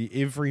the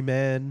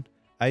everyman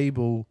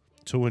able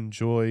to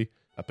enjoy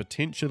a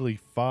potentially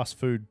fast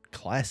food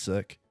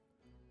classic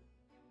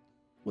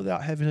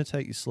without having to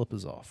take your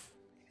slippers off.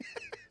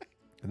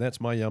 And that's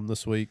my yum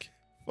this week.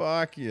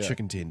 Fuck yeah.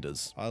 Chicken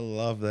tenders. I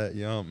love that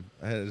yum.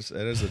 That is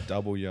a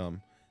double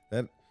yum.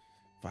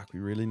 We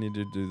really need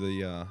to do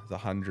the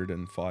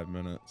 105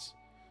 minutes.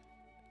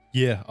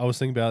 Yeah, I was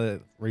thinking about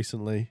it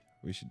recently.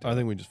 We should do I it.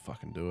 think we just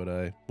fucking do it,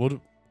 eh? We'll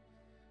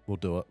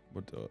do it.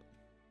 We'll do it.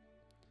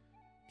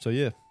 So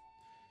yeah.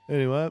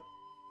 Anyway,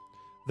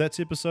 that's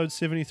episode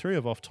 73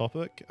 of Off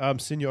Topic.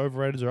 Send your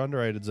overrateds or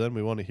underrateds in.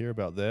 We want to hear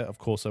about that. Of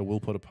course, I will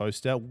put a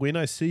post out. When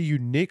I see you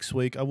next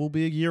week, I will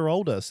be a year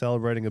older,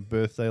 celebrating a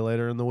birthday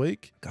later in the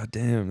week. God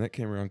damn, that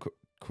came around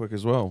quick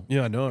as well.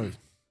 Yeah, I know.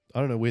 I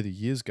don't know where the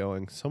year's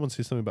going. Someone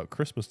said something about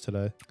Christmas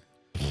today.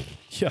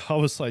 Yeah, I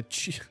was like,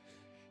 gee,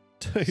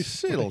 dude,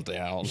 Settle like,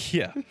 down.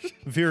 Yeah,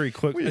 very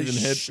quick. We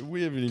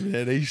haven't even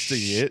had Easter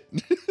yet.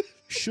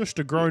 Shushed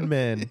a grown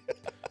man.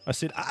 I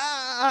said,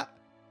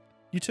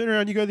 you turn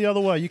around, you go the other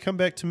way, you come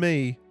back to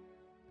me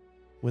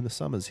when the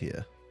summer's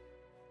here.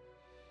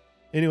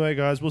 Anyway,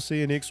 guys, we'll see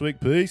you next week.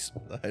 Peace.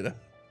 Later.